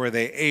before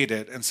they ate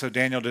it, and so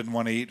Daniel didn't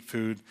want to eat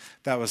food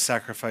that was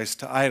sacrificed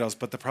to idols.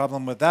 But the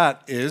problem with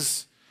that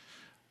is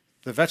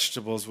the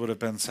vegetables would have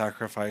been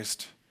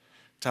sacrificed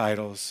to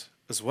idols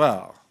as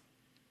well.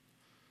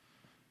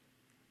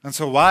 And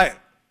so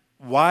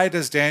why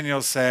does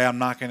Daniel say, I'm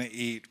not going to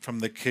eat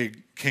from the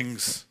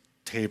king's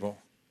table?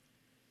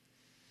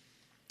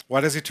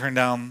 Why does he turn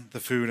down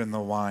the food and the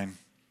wine?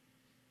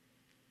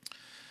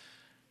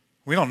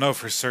 We don't know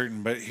for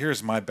certain, but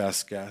here's my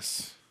best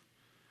guess.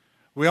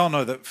 We all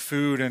know that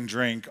food and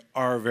drink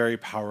are very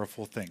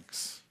powerful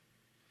things.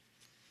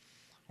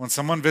 When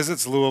someone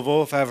visits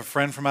Louisville, if I have a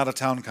friend from out of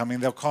town coming,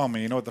 they'll call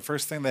me. You know what the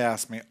first thing they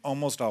ask me,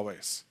 almost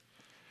always?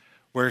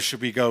 Where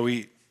should we go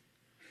eat?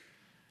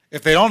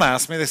 If they don't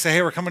ask me, they say,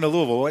 hey, we're coming to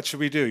Louisville. What should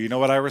we do? You know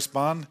what I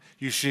respond?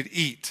 You should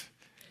eat.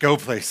 Go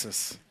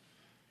places.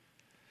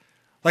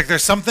 Like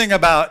there's something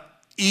about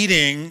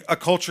eating a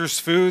culture's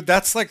food,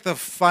 that's like the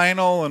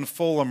final and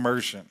full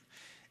immersion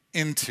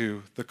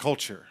into the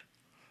culture.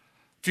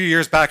 A few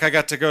years back, I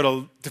got to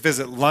go to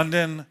visit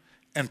London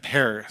and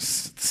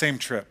Paris, the same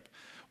trip.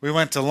 We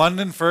went to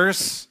London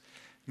first.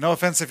 No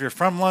offense if you're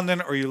from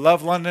London or you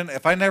love London.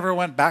 If I never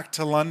went back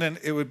to London,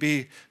 it would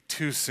be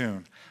too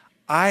soon.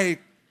 It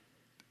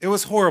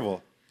was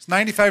horrible. It's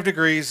 95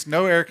 degrees,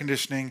 no air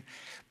conditioning,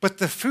 but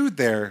the food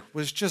there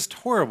was just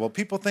horrible.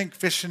 People think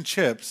fish and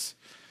chips.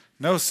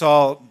 No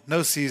salt,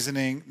 no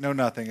seasoning, no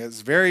nothing. It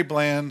was very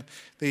bland.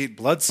 They eat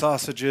blood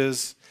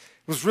sausages.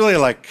 It was really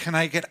like, can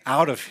I get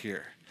out of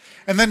here?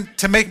 And then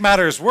to make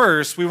matters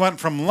worse, we went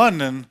from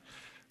London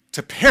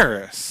to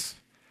Paris.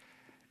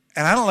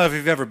 And I don't know if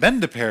you've ever been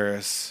to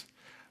Paris,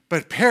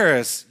 but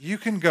Paris, you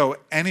can go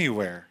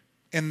anywhere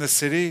in the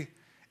city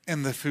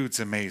and the food's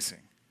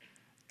amazing.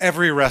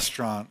 Every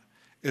restaurant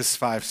is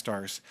 5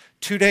 stars.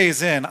 2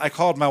 days in, I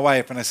called my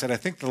wife and I said, I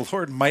think the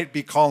Lord might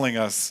be calling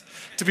us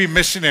to be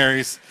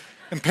missionaries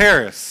in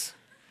Paris.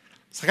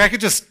 It's like I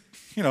could just,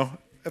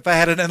 if I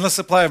had an endless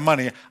supply of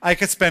money, I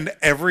could spend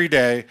every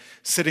day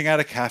sitting at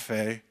a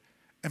cafe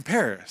in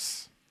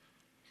Paris.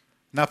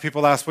 Now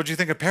people ask, what did you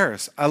think of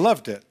Paris? I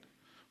loved it.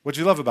 What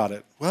did you love about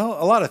it? Well,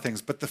 a lot of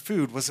things, but the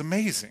food was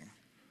amazing.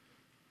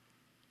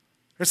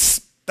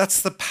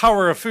 That's the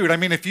power of food. I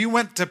mean, if you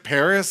went to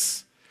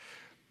Paris,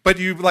 but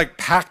you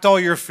packed all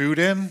your food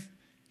in,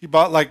 you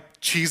bought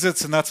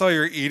Cheez-Its and that's all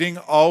you're eating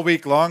all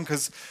week long,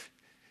 because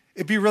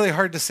it'd be really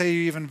hard to say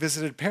you even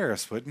visited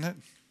Paris, wouldn't it?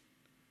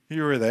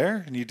 You were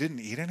there and you didn't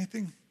eat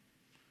anything.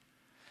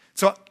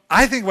 So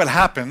I think what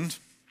happened,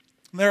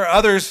 and there are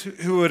others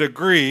who would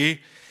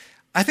agree,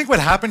 I think what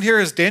happened here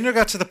is Daniel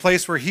got to the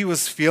place where he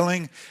was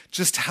feeling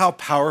just how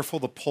powerful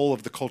the pull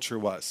of the culture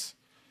was.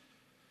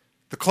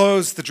 The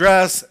clothes, the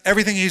dress,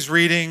 everything he's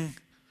reading.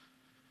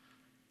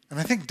 And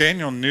I think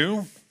Daniel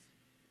knew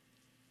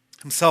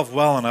himself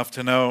well enough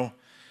to know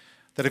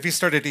that if he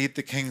started to eat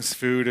the king's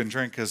food and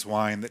drink his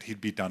wine, that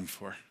he'd be done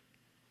for.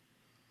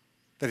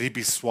 That he'd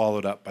be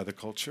swallowed up by the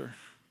culture.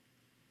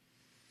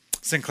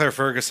 Sinclair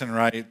Ferguson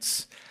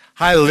writes,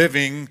 high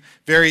living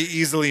very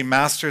easily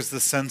masters the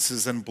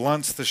senses and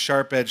blunts the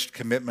sharp-edged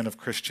commitment of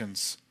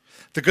Christians.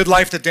 The good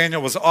life that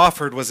Daniel was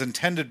offered was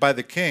intended by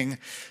the king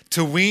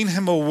to wean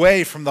him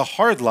away from the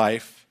hard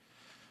life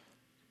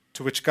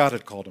to which God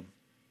had called him.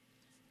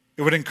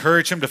 It would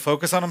encourage him to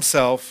focus on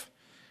himself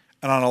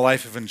and on a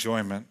life of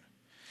enjoyment.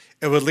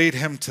 It would lead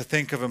him to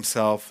think of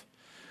himself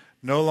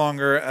no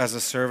longer as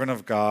a servant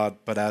of God,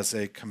 but as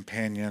a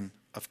companion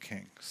of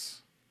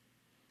kings.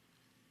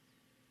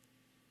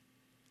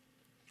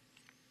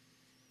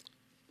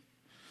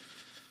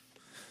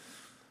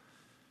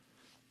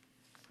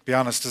 Be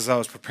honest, as I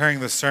was preparing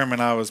this sermon,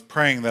 I was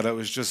praying that it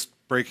was just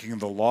breaking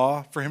the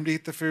law for him to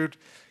eat the food,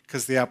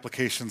 because the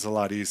application's a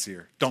lot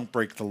easier. Don't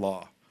break the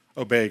law.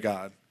 Obey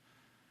God.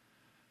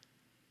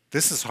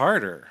 This is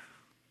harder.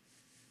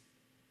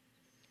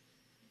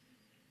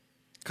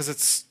 Because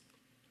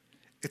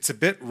it's a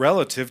bit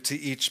relative to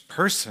each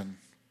person.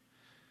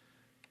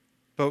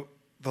 But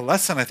the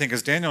lesson, I think,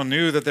 is Daniel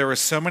knew that there were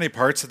so many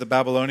parts of the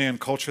Babylonian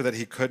culture that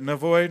he couldn't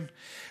avoid,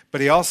 but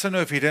he also knew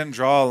if he didn't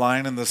draw a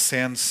line in the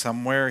sand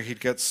somewhere,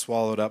 he'd get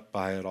swallowed up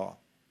by it all.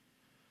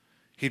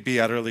 He'd be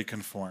utterly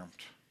conformed.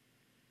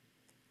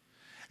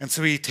 And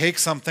so he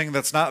takes something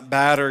that's not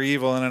bad or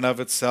evil in and of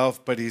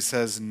itself, but he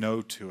says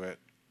no to it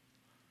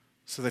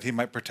so that he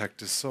might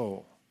protect his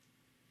soul.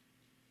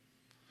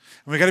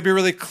 And we got to be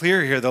really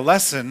clear here. The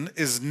lesson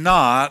is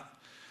not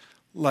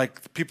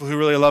like people who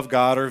really love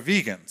God are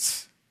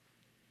vegans.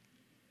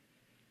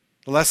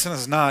 The lesson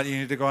is not you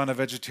need to go on a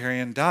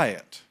vegetarian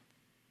diet.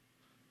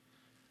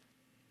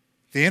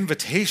 The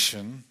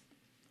invitation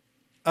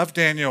of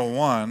Daniel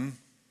 1,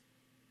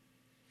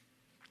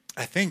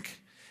 I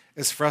think,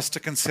 is for us to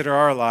consider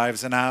our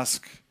lives and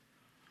ask,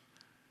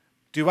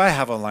 do I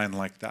have a line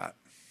like that?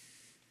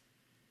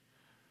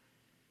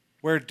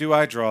 Where do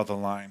I draw the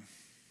line?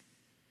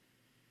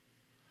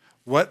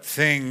 What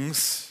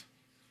things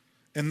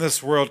in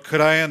this world could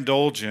I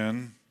indulge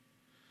in,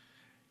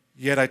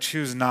 yet I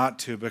choose not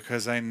to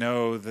because I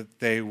know that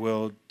they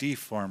will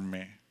deform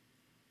me?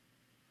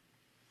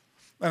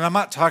 And I'm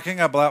not talking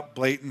about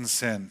blatant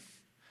sin.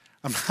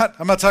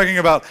 I'm not talking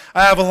about,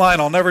 I have a line,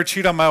 I'll never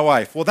cheat on my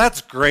wife. Well,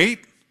 that's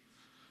great.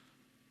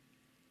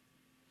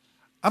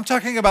 I'm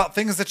talking about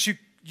things that you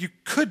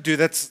could do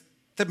that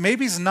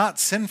maybe is not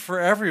sin for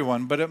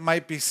everyone, but it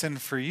might be sin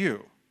for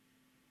you.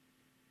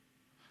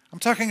 I'm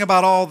talking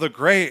about all the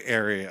gray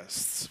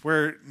areas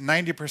where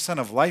 90%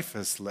 of life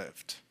is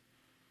lived.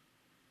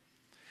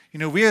 You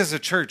know, we as a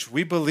church,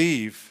 we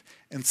believe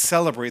and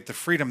celebrate the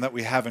freedom that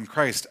we have in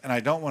Christ, and I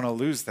don't want to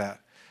lose that.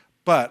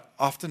 But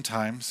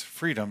oftentimes,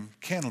 freedom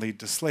can lead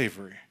to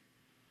slavery.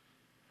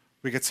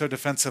 We get so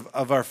defensive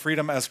of our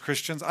freedom as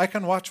Christians. I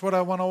can watch what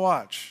I want to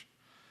watch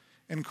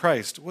in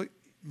Christ. Well,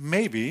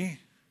 maybe.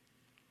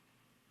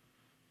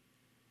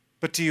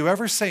 But do you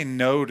ever say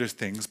no to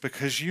things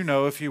because you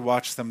know if you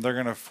watch them, they're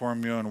going to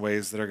form you in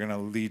ways that are going to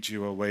lead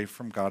you away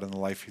from God and the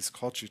life He's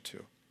called you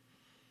to?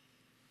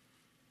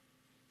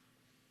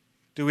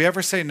 Do we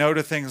ever say no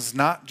to things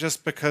not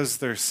just because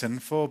they're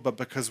sinful, but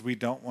because we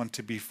don't want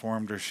to be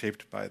formed or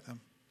shaped by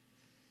them?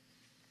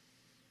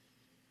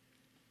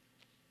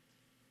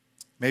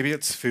 Maybe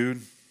it's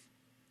food.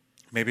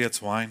 Maybe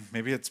it's wine.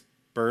 Maybe it's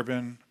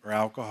bourbon or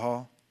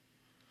alcohol.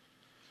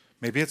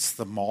 Maybe it's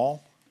the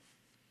mall.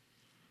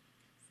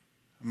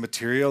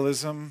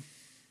 Materialism.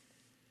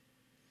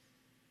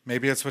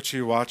 Maybe it's what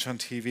you watch on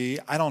TV.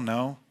 I don't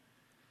know.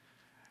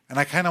 And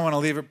I kind of want to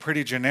leave it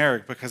pretty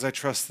generic because I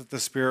trust that the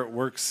Spirit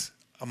works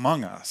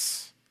among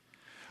us.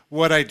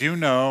 What I do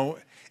know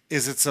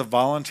is it's a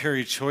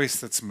voluntary choice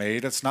that's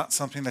made. It's not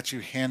something that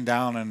you hand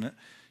down and,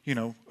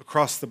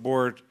 across the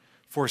board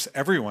force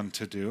everyone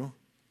to do.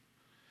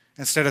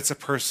 Instead, it's a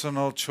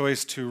personal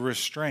choice to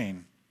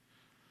restrain.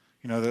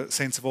 The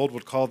saints of old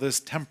would call this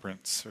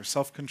temperance or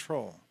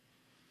self-control.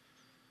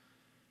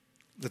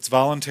 It's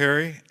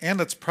voluntary and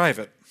it's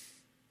private.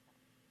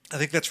 I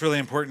think that's really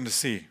important to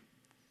see.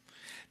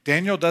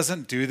 Daniel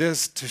doesn't do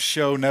this to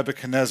show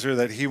Nebuchadnezzar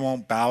that he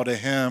won't bow to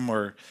him,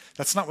 or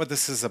that's not what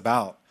this is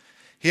about.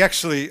 He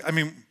actually,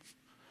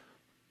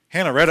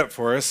 Hannah read it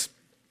for us.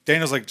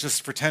 Daniel's like,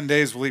 just for 10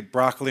 days, we'll eat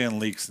broccoli and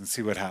leeks and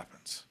see what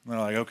happens. And they're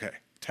like, okay,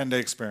 10-day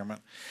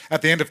experiment.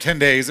 At the end of 10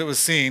 days, it was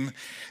seen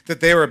that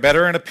they were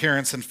better in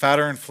appearance and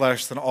fatter in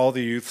flesh than all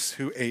the youths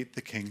who ate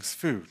the king's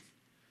food.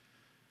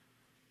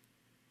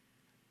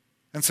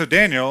 And so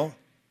Daniel,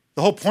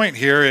 the whole point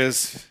here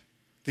is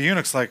the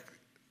eunuch's like,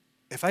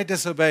 if I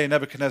disobey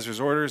Nebuchadnezzar's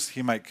orders,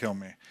 he might kill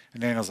me.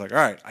 And Daniel's like, all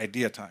right,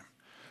 idea time.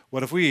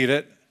 What if we eat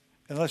it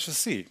and let's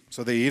just see?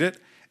 So they eat it,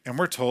 and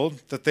we're told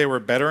that they were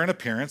better in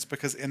appearance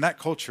because in that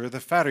culture, the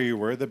fatter you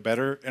were, the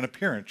better in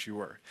appearance you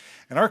were.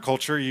 In our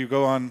culture, you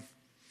go on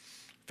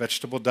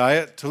vegetable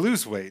diet to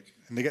lose weight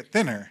and to get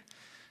thinner.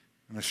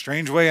 In a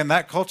strange way in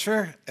that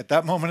culture, at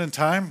that moment in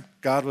time,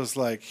 God was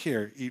like,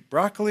 here, eat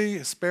broccoli,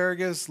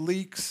 asparagus,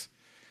 leeks,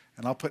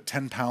 and I'll put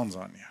 10 pounds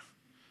on you.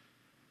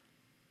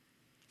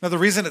 Now, the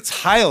reason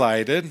it's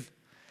highlighted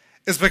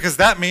is because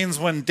that means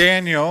when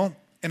Daniel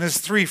and his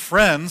 3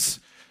 friends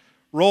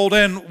rolled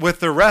in with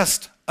the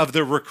rest of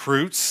the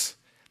recruits,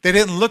 they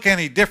didn't look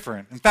any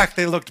different. In fact,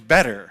 they looked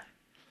better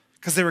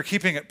because they were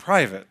keeping it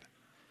private.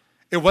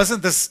 It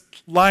wasn't this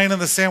line in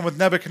the sand with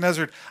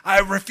Nebuchadnezzar, I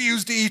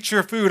refuse to eat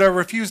your food, I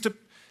refuse to.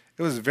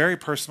 It was very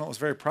personal, it was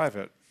very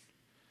private.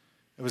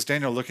 It was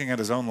Daniel looking at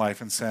his own life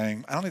and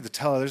saying, I don't need to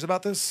tell others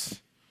about this.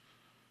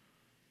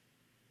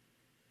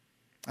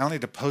 I don't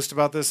need to post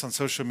about this on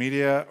social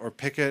media or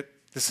pick it.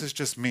 This is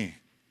just me.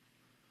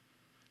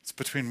 It's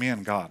between me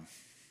and God.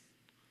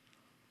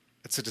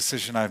 It's a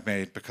decision I've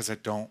made because I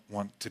don't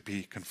want to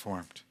be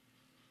conformed.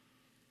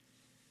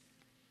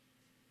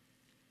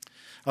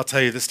 I'll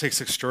tell you, this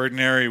takes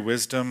extraordinary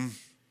wisdom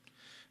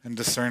and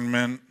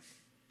discernment.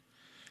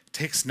 It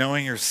takes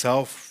knowing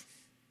yourself,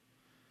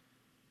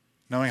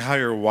 knowing how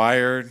you're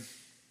wired.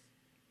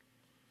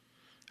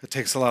 It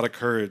takes a lot of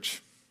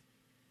courage.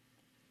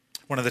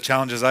 One of the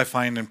challenges I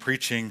find in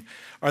preaching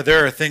are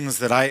there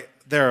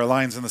are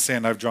lines in the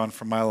sand I've drawn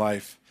from my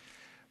life,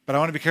 but I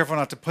want to be careful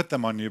not to put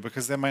them on you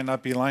because they might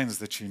not be lines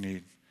that you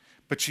need.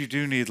 But you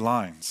do need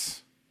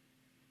lines.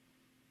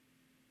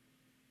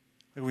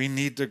 We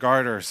need to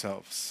guard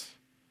ourselves.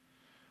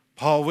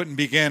 Paul wouldn't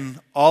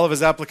begin all of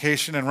his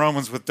application in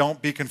Romans with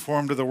don't be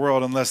conformed to the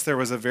world unless there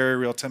was a very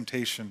real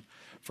temptation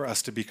for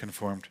us to be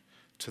conformed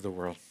to the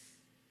world.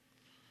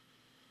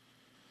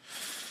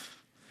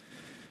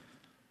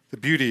 The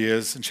beauty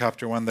is, in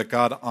chapter 1, that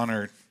God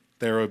honored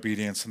their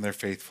obedience and their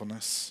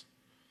faithfulness.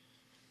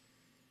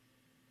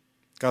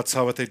 God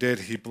saw what they did.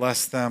 He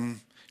blessed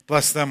them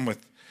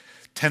with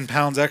 10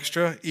 pounds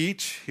extra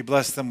each. He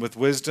blessed them with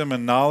wisdom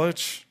and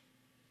knowledge.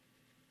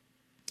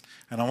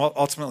 And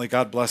ultimately,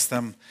 God blessed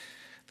them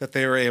that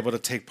they were able to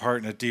take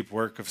part in a deep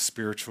work of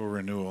spiritual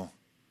renewal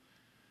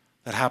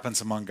that happens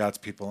among God's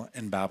people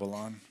in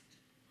Babylon.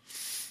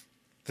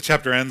 The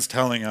chapter ends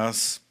telling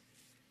us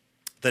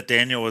that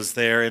Daniel was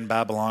there in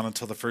Babylon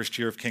until the first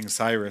year of King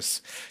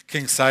Cyrus.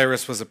 King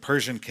Cyrus was a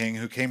Persian king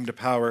who came to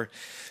power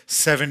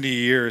 70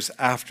 years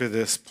after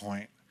this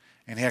point,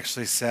 and he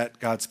actually set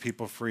God's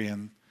people free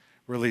and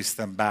released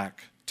them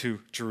back to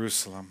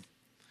Jerusalem.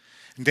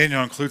 And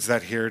Daniel includes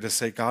that here to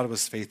say, God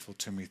was faithful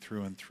to me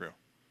through and through,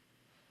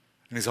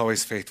 and he's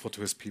always faithful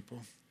to his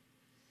people.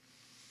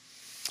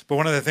 But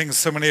one of the things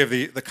so many of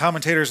the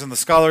commentators and the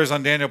scholars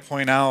on Daniel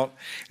point out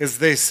is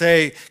they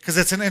say, because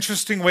it's an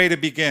interesting way to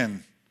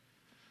begin,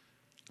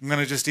 I'm going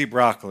to just eat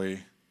broccoli.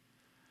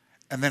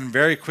 And then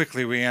very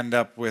quickly we end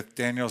up with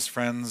Daniel's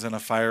friends in a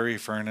fiery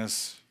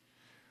furnace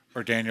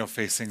or Daniel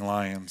facing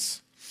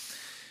lions.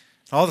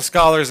 All the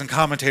scholars and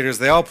commentators,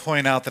 they all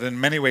point out that in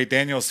many ways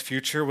Daniel's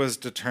future was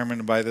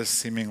determined by this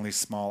seemingly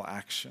small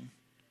action.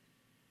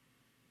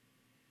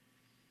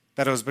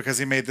 That it was because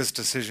he made this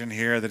decision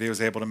here that he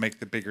was able to make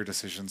the bigger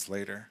decisions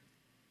later.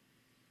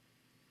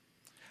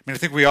 I mean,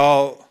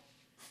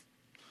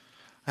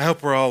 I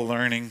hope we're all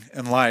learning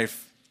in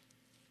life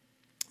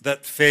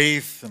that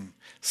faith and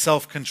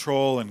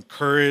self-control and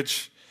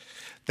courage,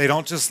 they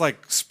don't just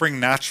spring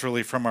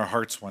naturally from our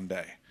hearts one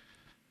day.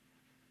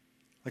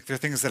 They're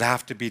things that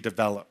have to be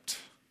developed.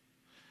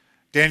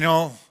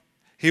 Daniel,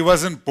 he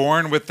wasn't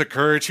born with the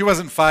courage. He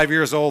wasn't 5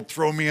 years old,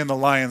 throw me in the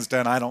lion's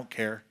den, I don't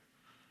care.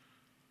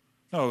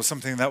 No, it was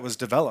something that was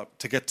developed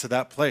to get to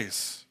that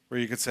place where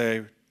you could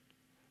say,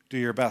 do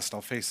your best,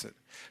 I'll face it.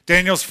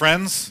 Daniel's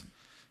friends,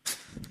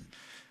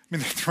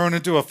 they're thrown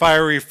into a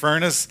fiery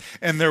furnace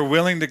and they're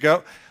willing to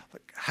go.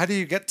 How do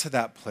you get to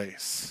that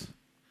place?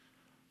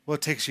 Well,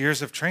 it takes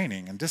years of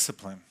training and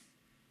discipline.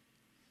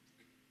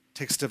 It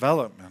takes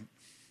development.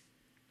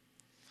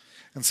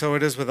 And so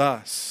it is with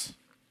us.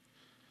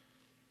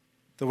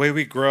 The way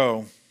we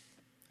grow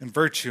in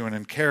virtue and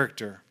in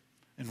character,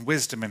 in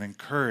wisdom and in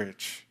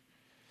courage,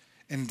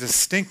 in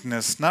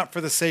distinctness, not for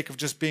the sake of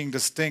just being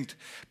distinct,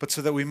 but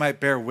so that we might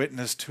bear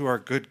witness to our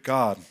good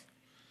God,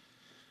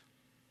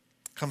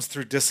 comes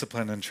through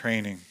discipline and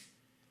training.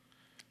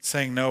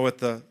 Saying no at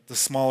the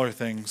smaller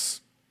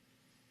things,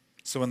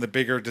 so when the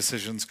bigger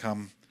decisions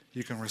come,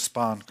 you can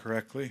respond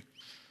correctly.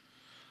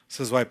 This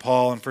is why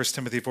Paul in 1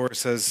 Timothy 4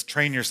 says,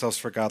 train yourselves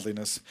for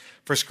godliness.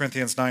 1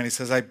 Corinthians 9, he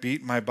says, I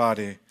beat my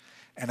body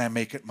and I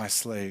make it my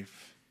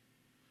slave.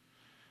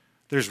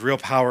 There's real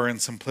power in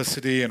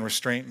simplicity and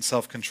restraint and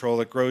self-control.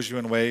 It grows you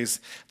in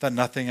ways that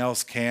nothing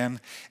else can.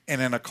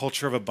 And in a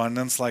culture of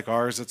abundance like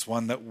ours, it's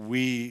one that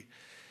we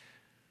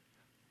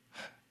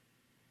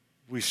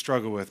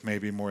struggle with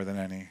maybe more than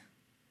any.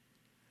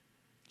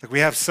 We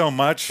have so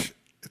much,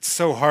 it's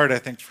so hard, I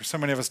think, for so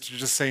many of us to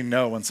just say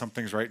no when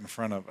something's right in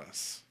front of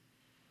us.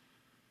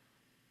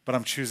 But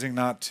I'm choosing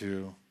not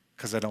to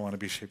because I don't want to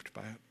be shaped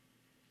by it.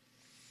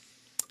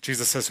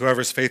 Jesus says, whoever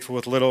is faithful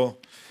with little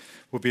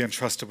will be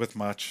entrusted with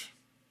much.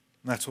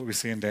 And that's what we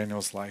see in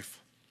Daniel's life.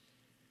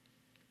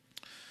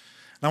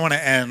 And I want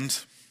to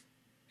end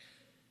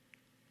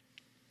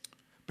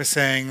by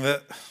saying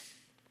that,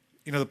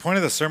 the point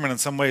of the sermon in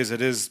some ways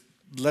it is,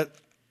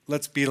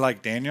 let's be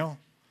like Daniel,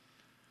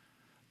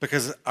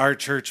 because our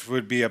church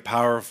would be a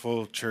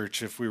powerful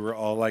church if we were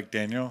all like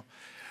Daniel.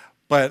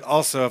 But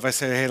also, if I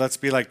say, hey, let's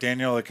be like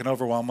Daniel, it can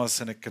overwhelm us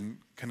and it can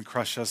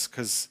crush us,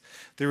 because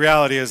the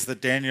reality is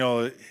that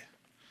Daniel's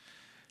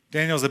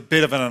a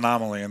bit of an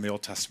anomaly in the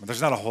Old Testament.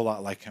 There's not a whole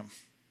lot like him.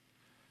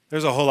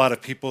 There's a whole lot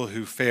of people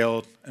who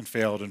failed and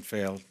failed and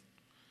failed.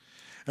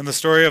 And the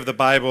story of the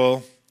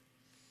Bible,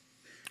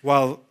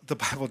 while the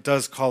Bible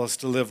does call us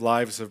to live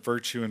lives of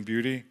virtue and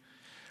beauty,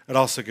 it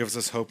also gives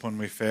us hope when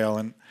we fail.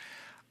 And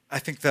I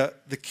think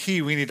that the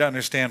key we need to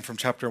understand from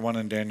chapter 1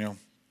 in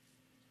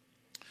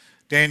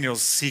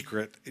Daniel's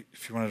secret,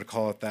 if you wanted to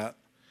call it that,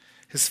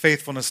 his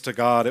faithfulness to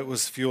God, it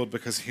was fueled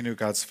because he knew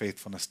God's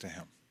faithfulness to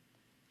him.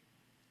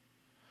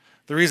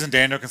 The reason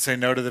Daniel can say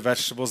no to the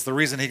vegetables, the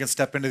reason he can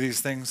step into these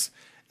things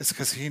is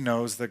because he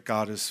knows that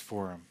God is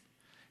for him.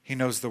 He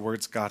knows the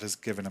words God has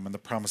given him and the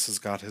promises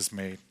God has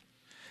made.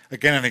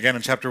 Again and again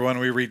in chapter 1,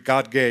 we read,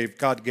 God gave,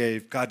 God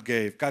gave, God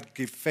gave, God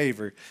gave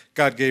favor,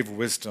 God gave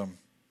wisdom.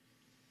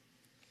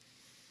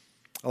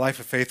 A life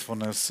of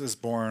faithfulness is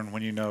born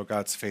when you know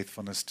God's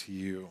faithfulness to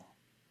you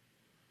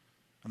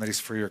and that he's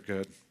for your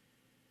good.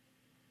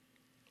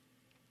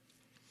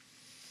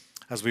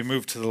 As we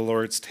move to the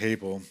Lord's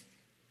table,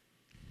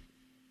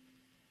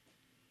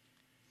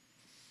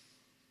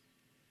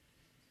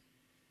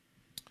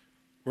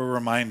 we're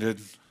reminded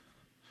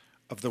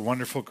of the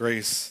wonderful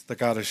grace that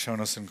God has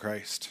shown us in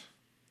Christ.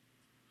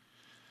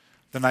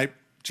 The night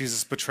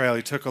Jesus' betrayal,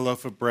 he took a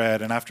loaf of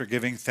bread, and after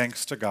giving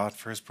thanks to God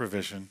for his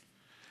provision,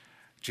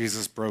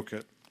 Jesus broke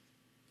it.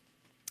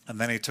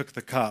 And then he took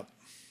the cup,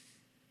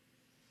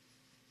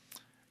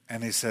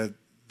 and he said,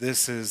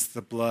 "This is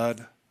the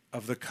blood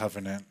of the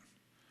covenant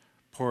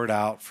poured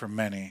out for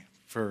many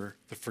for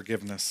the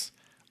forgiveness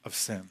of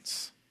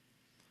sins."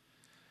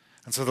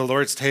 And so the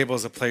Lord's table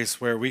is a place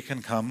where we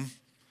can come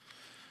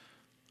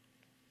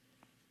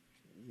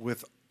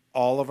with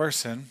all of our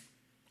sin,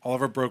 all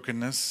of our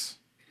brokenness,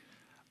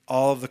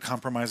 all of the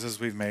compromises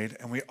we've made,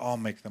 and we all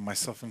make them,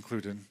 myself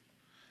included.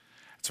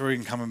 It's where we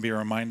can come and be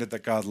reminded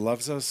that God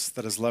loves us,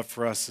 that his love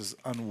for us is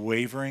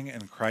unwavering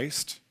in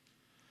Christ.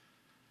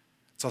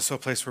 It's also a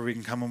place where we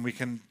can come and we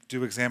can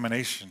do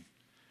examination.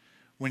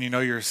 When you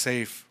know you're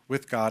safe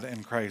with God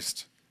in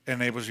Christ, it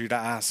enables you to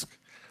ask,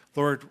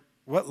 Lord,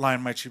 what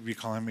line might you be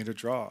calling me to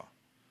draw?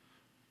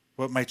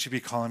 What might you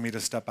be calling me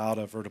to step out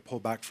of or to pull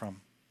back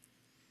from?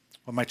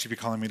 What might you be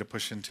calling me to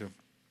push into?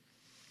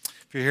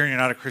 If you're here and you're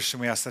not a Christian,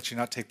 we ask that you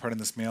not take part in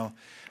this meal,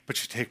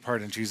 but you take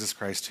part in Jesus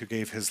Christ who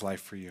gave his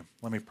life for you.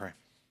 Let me pray.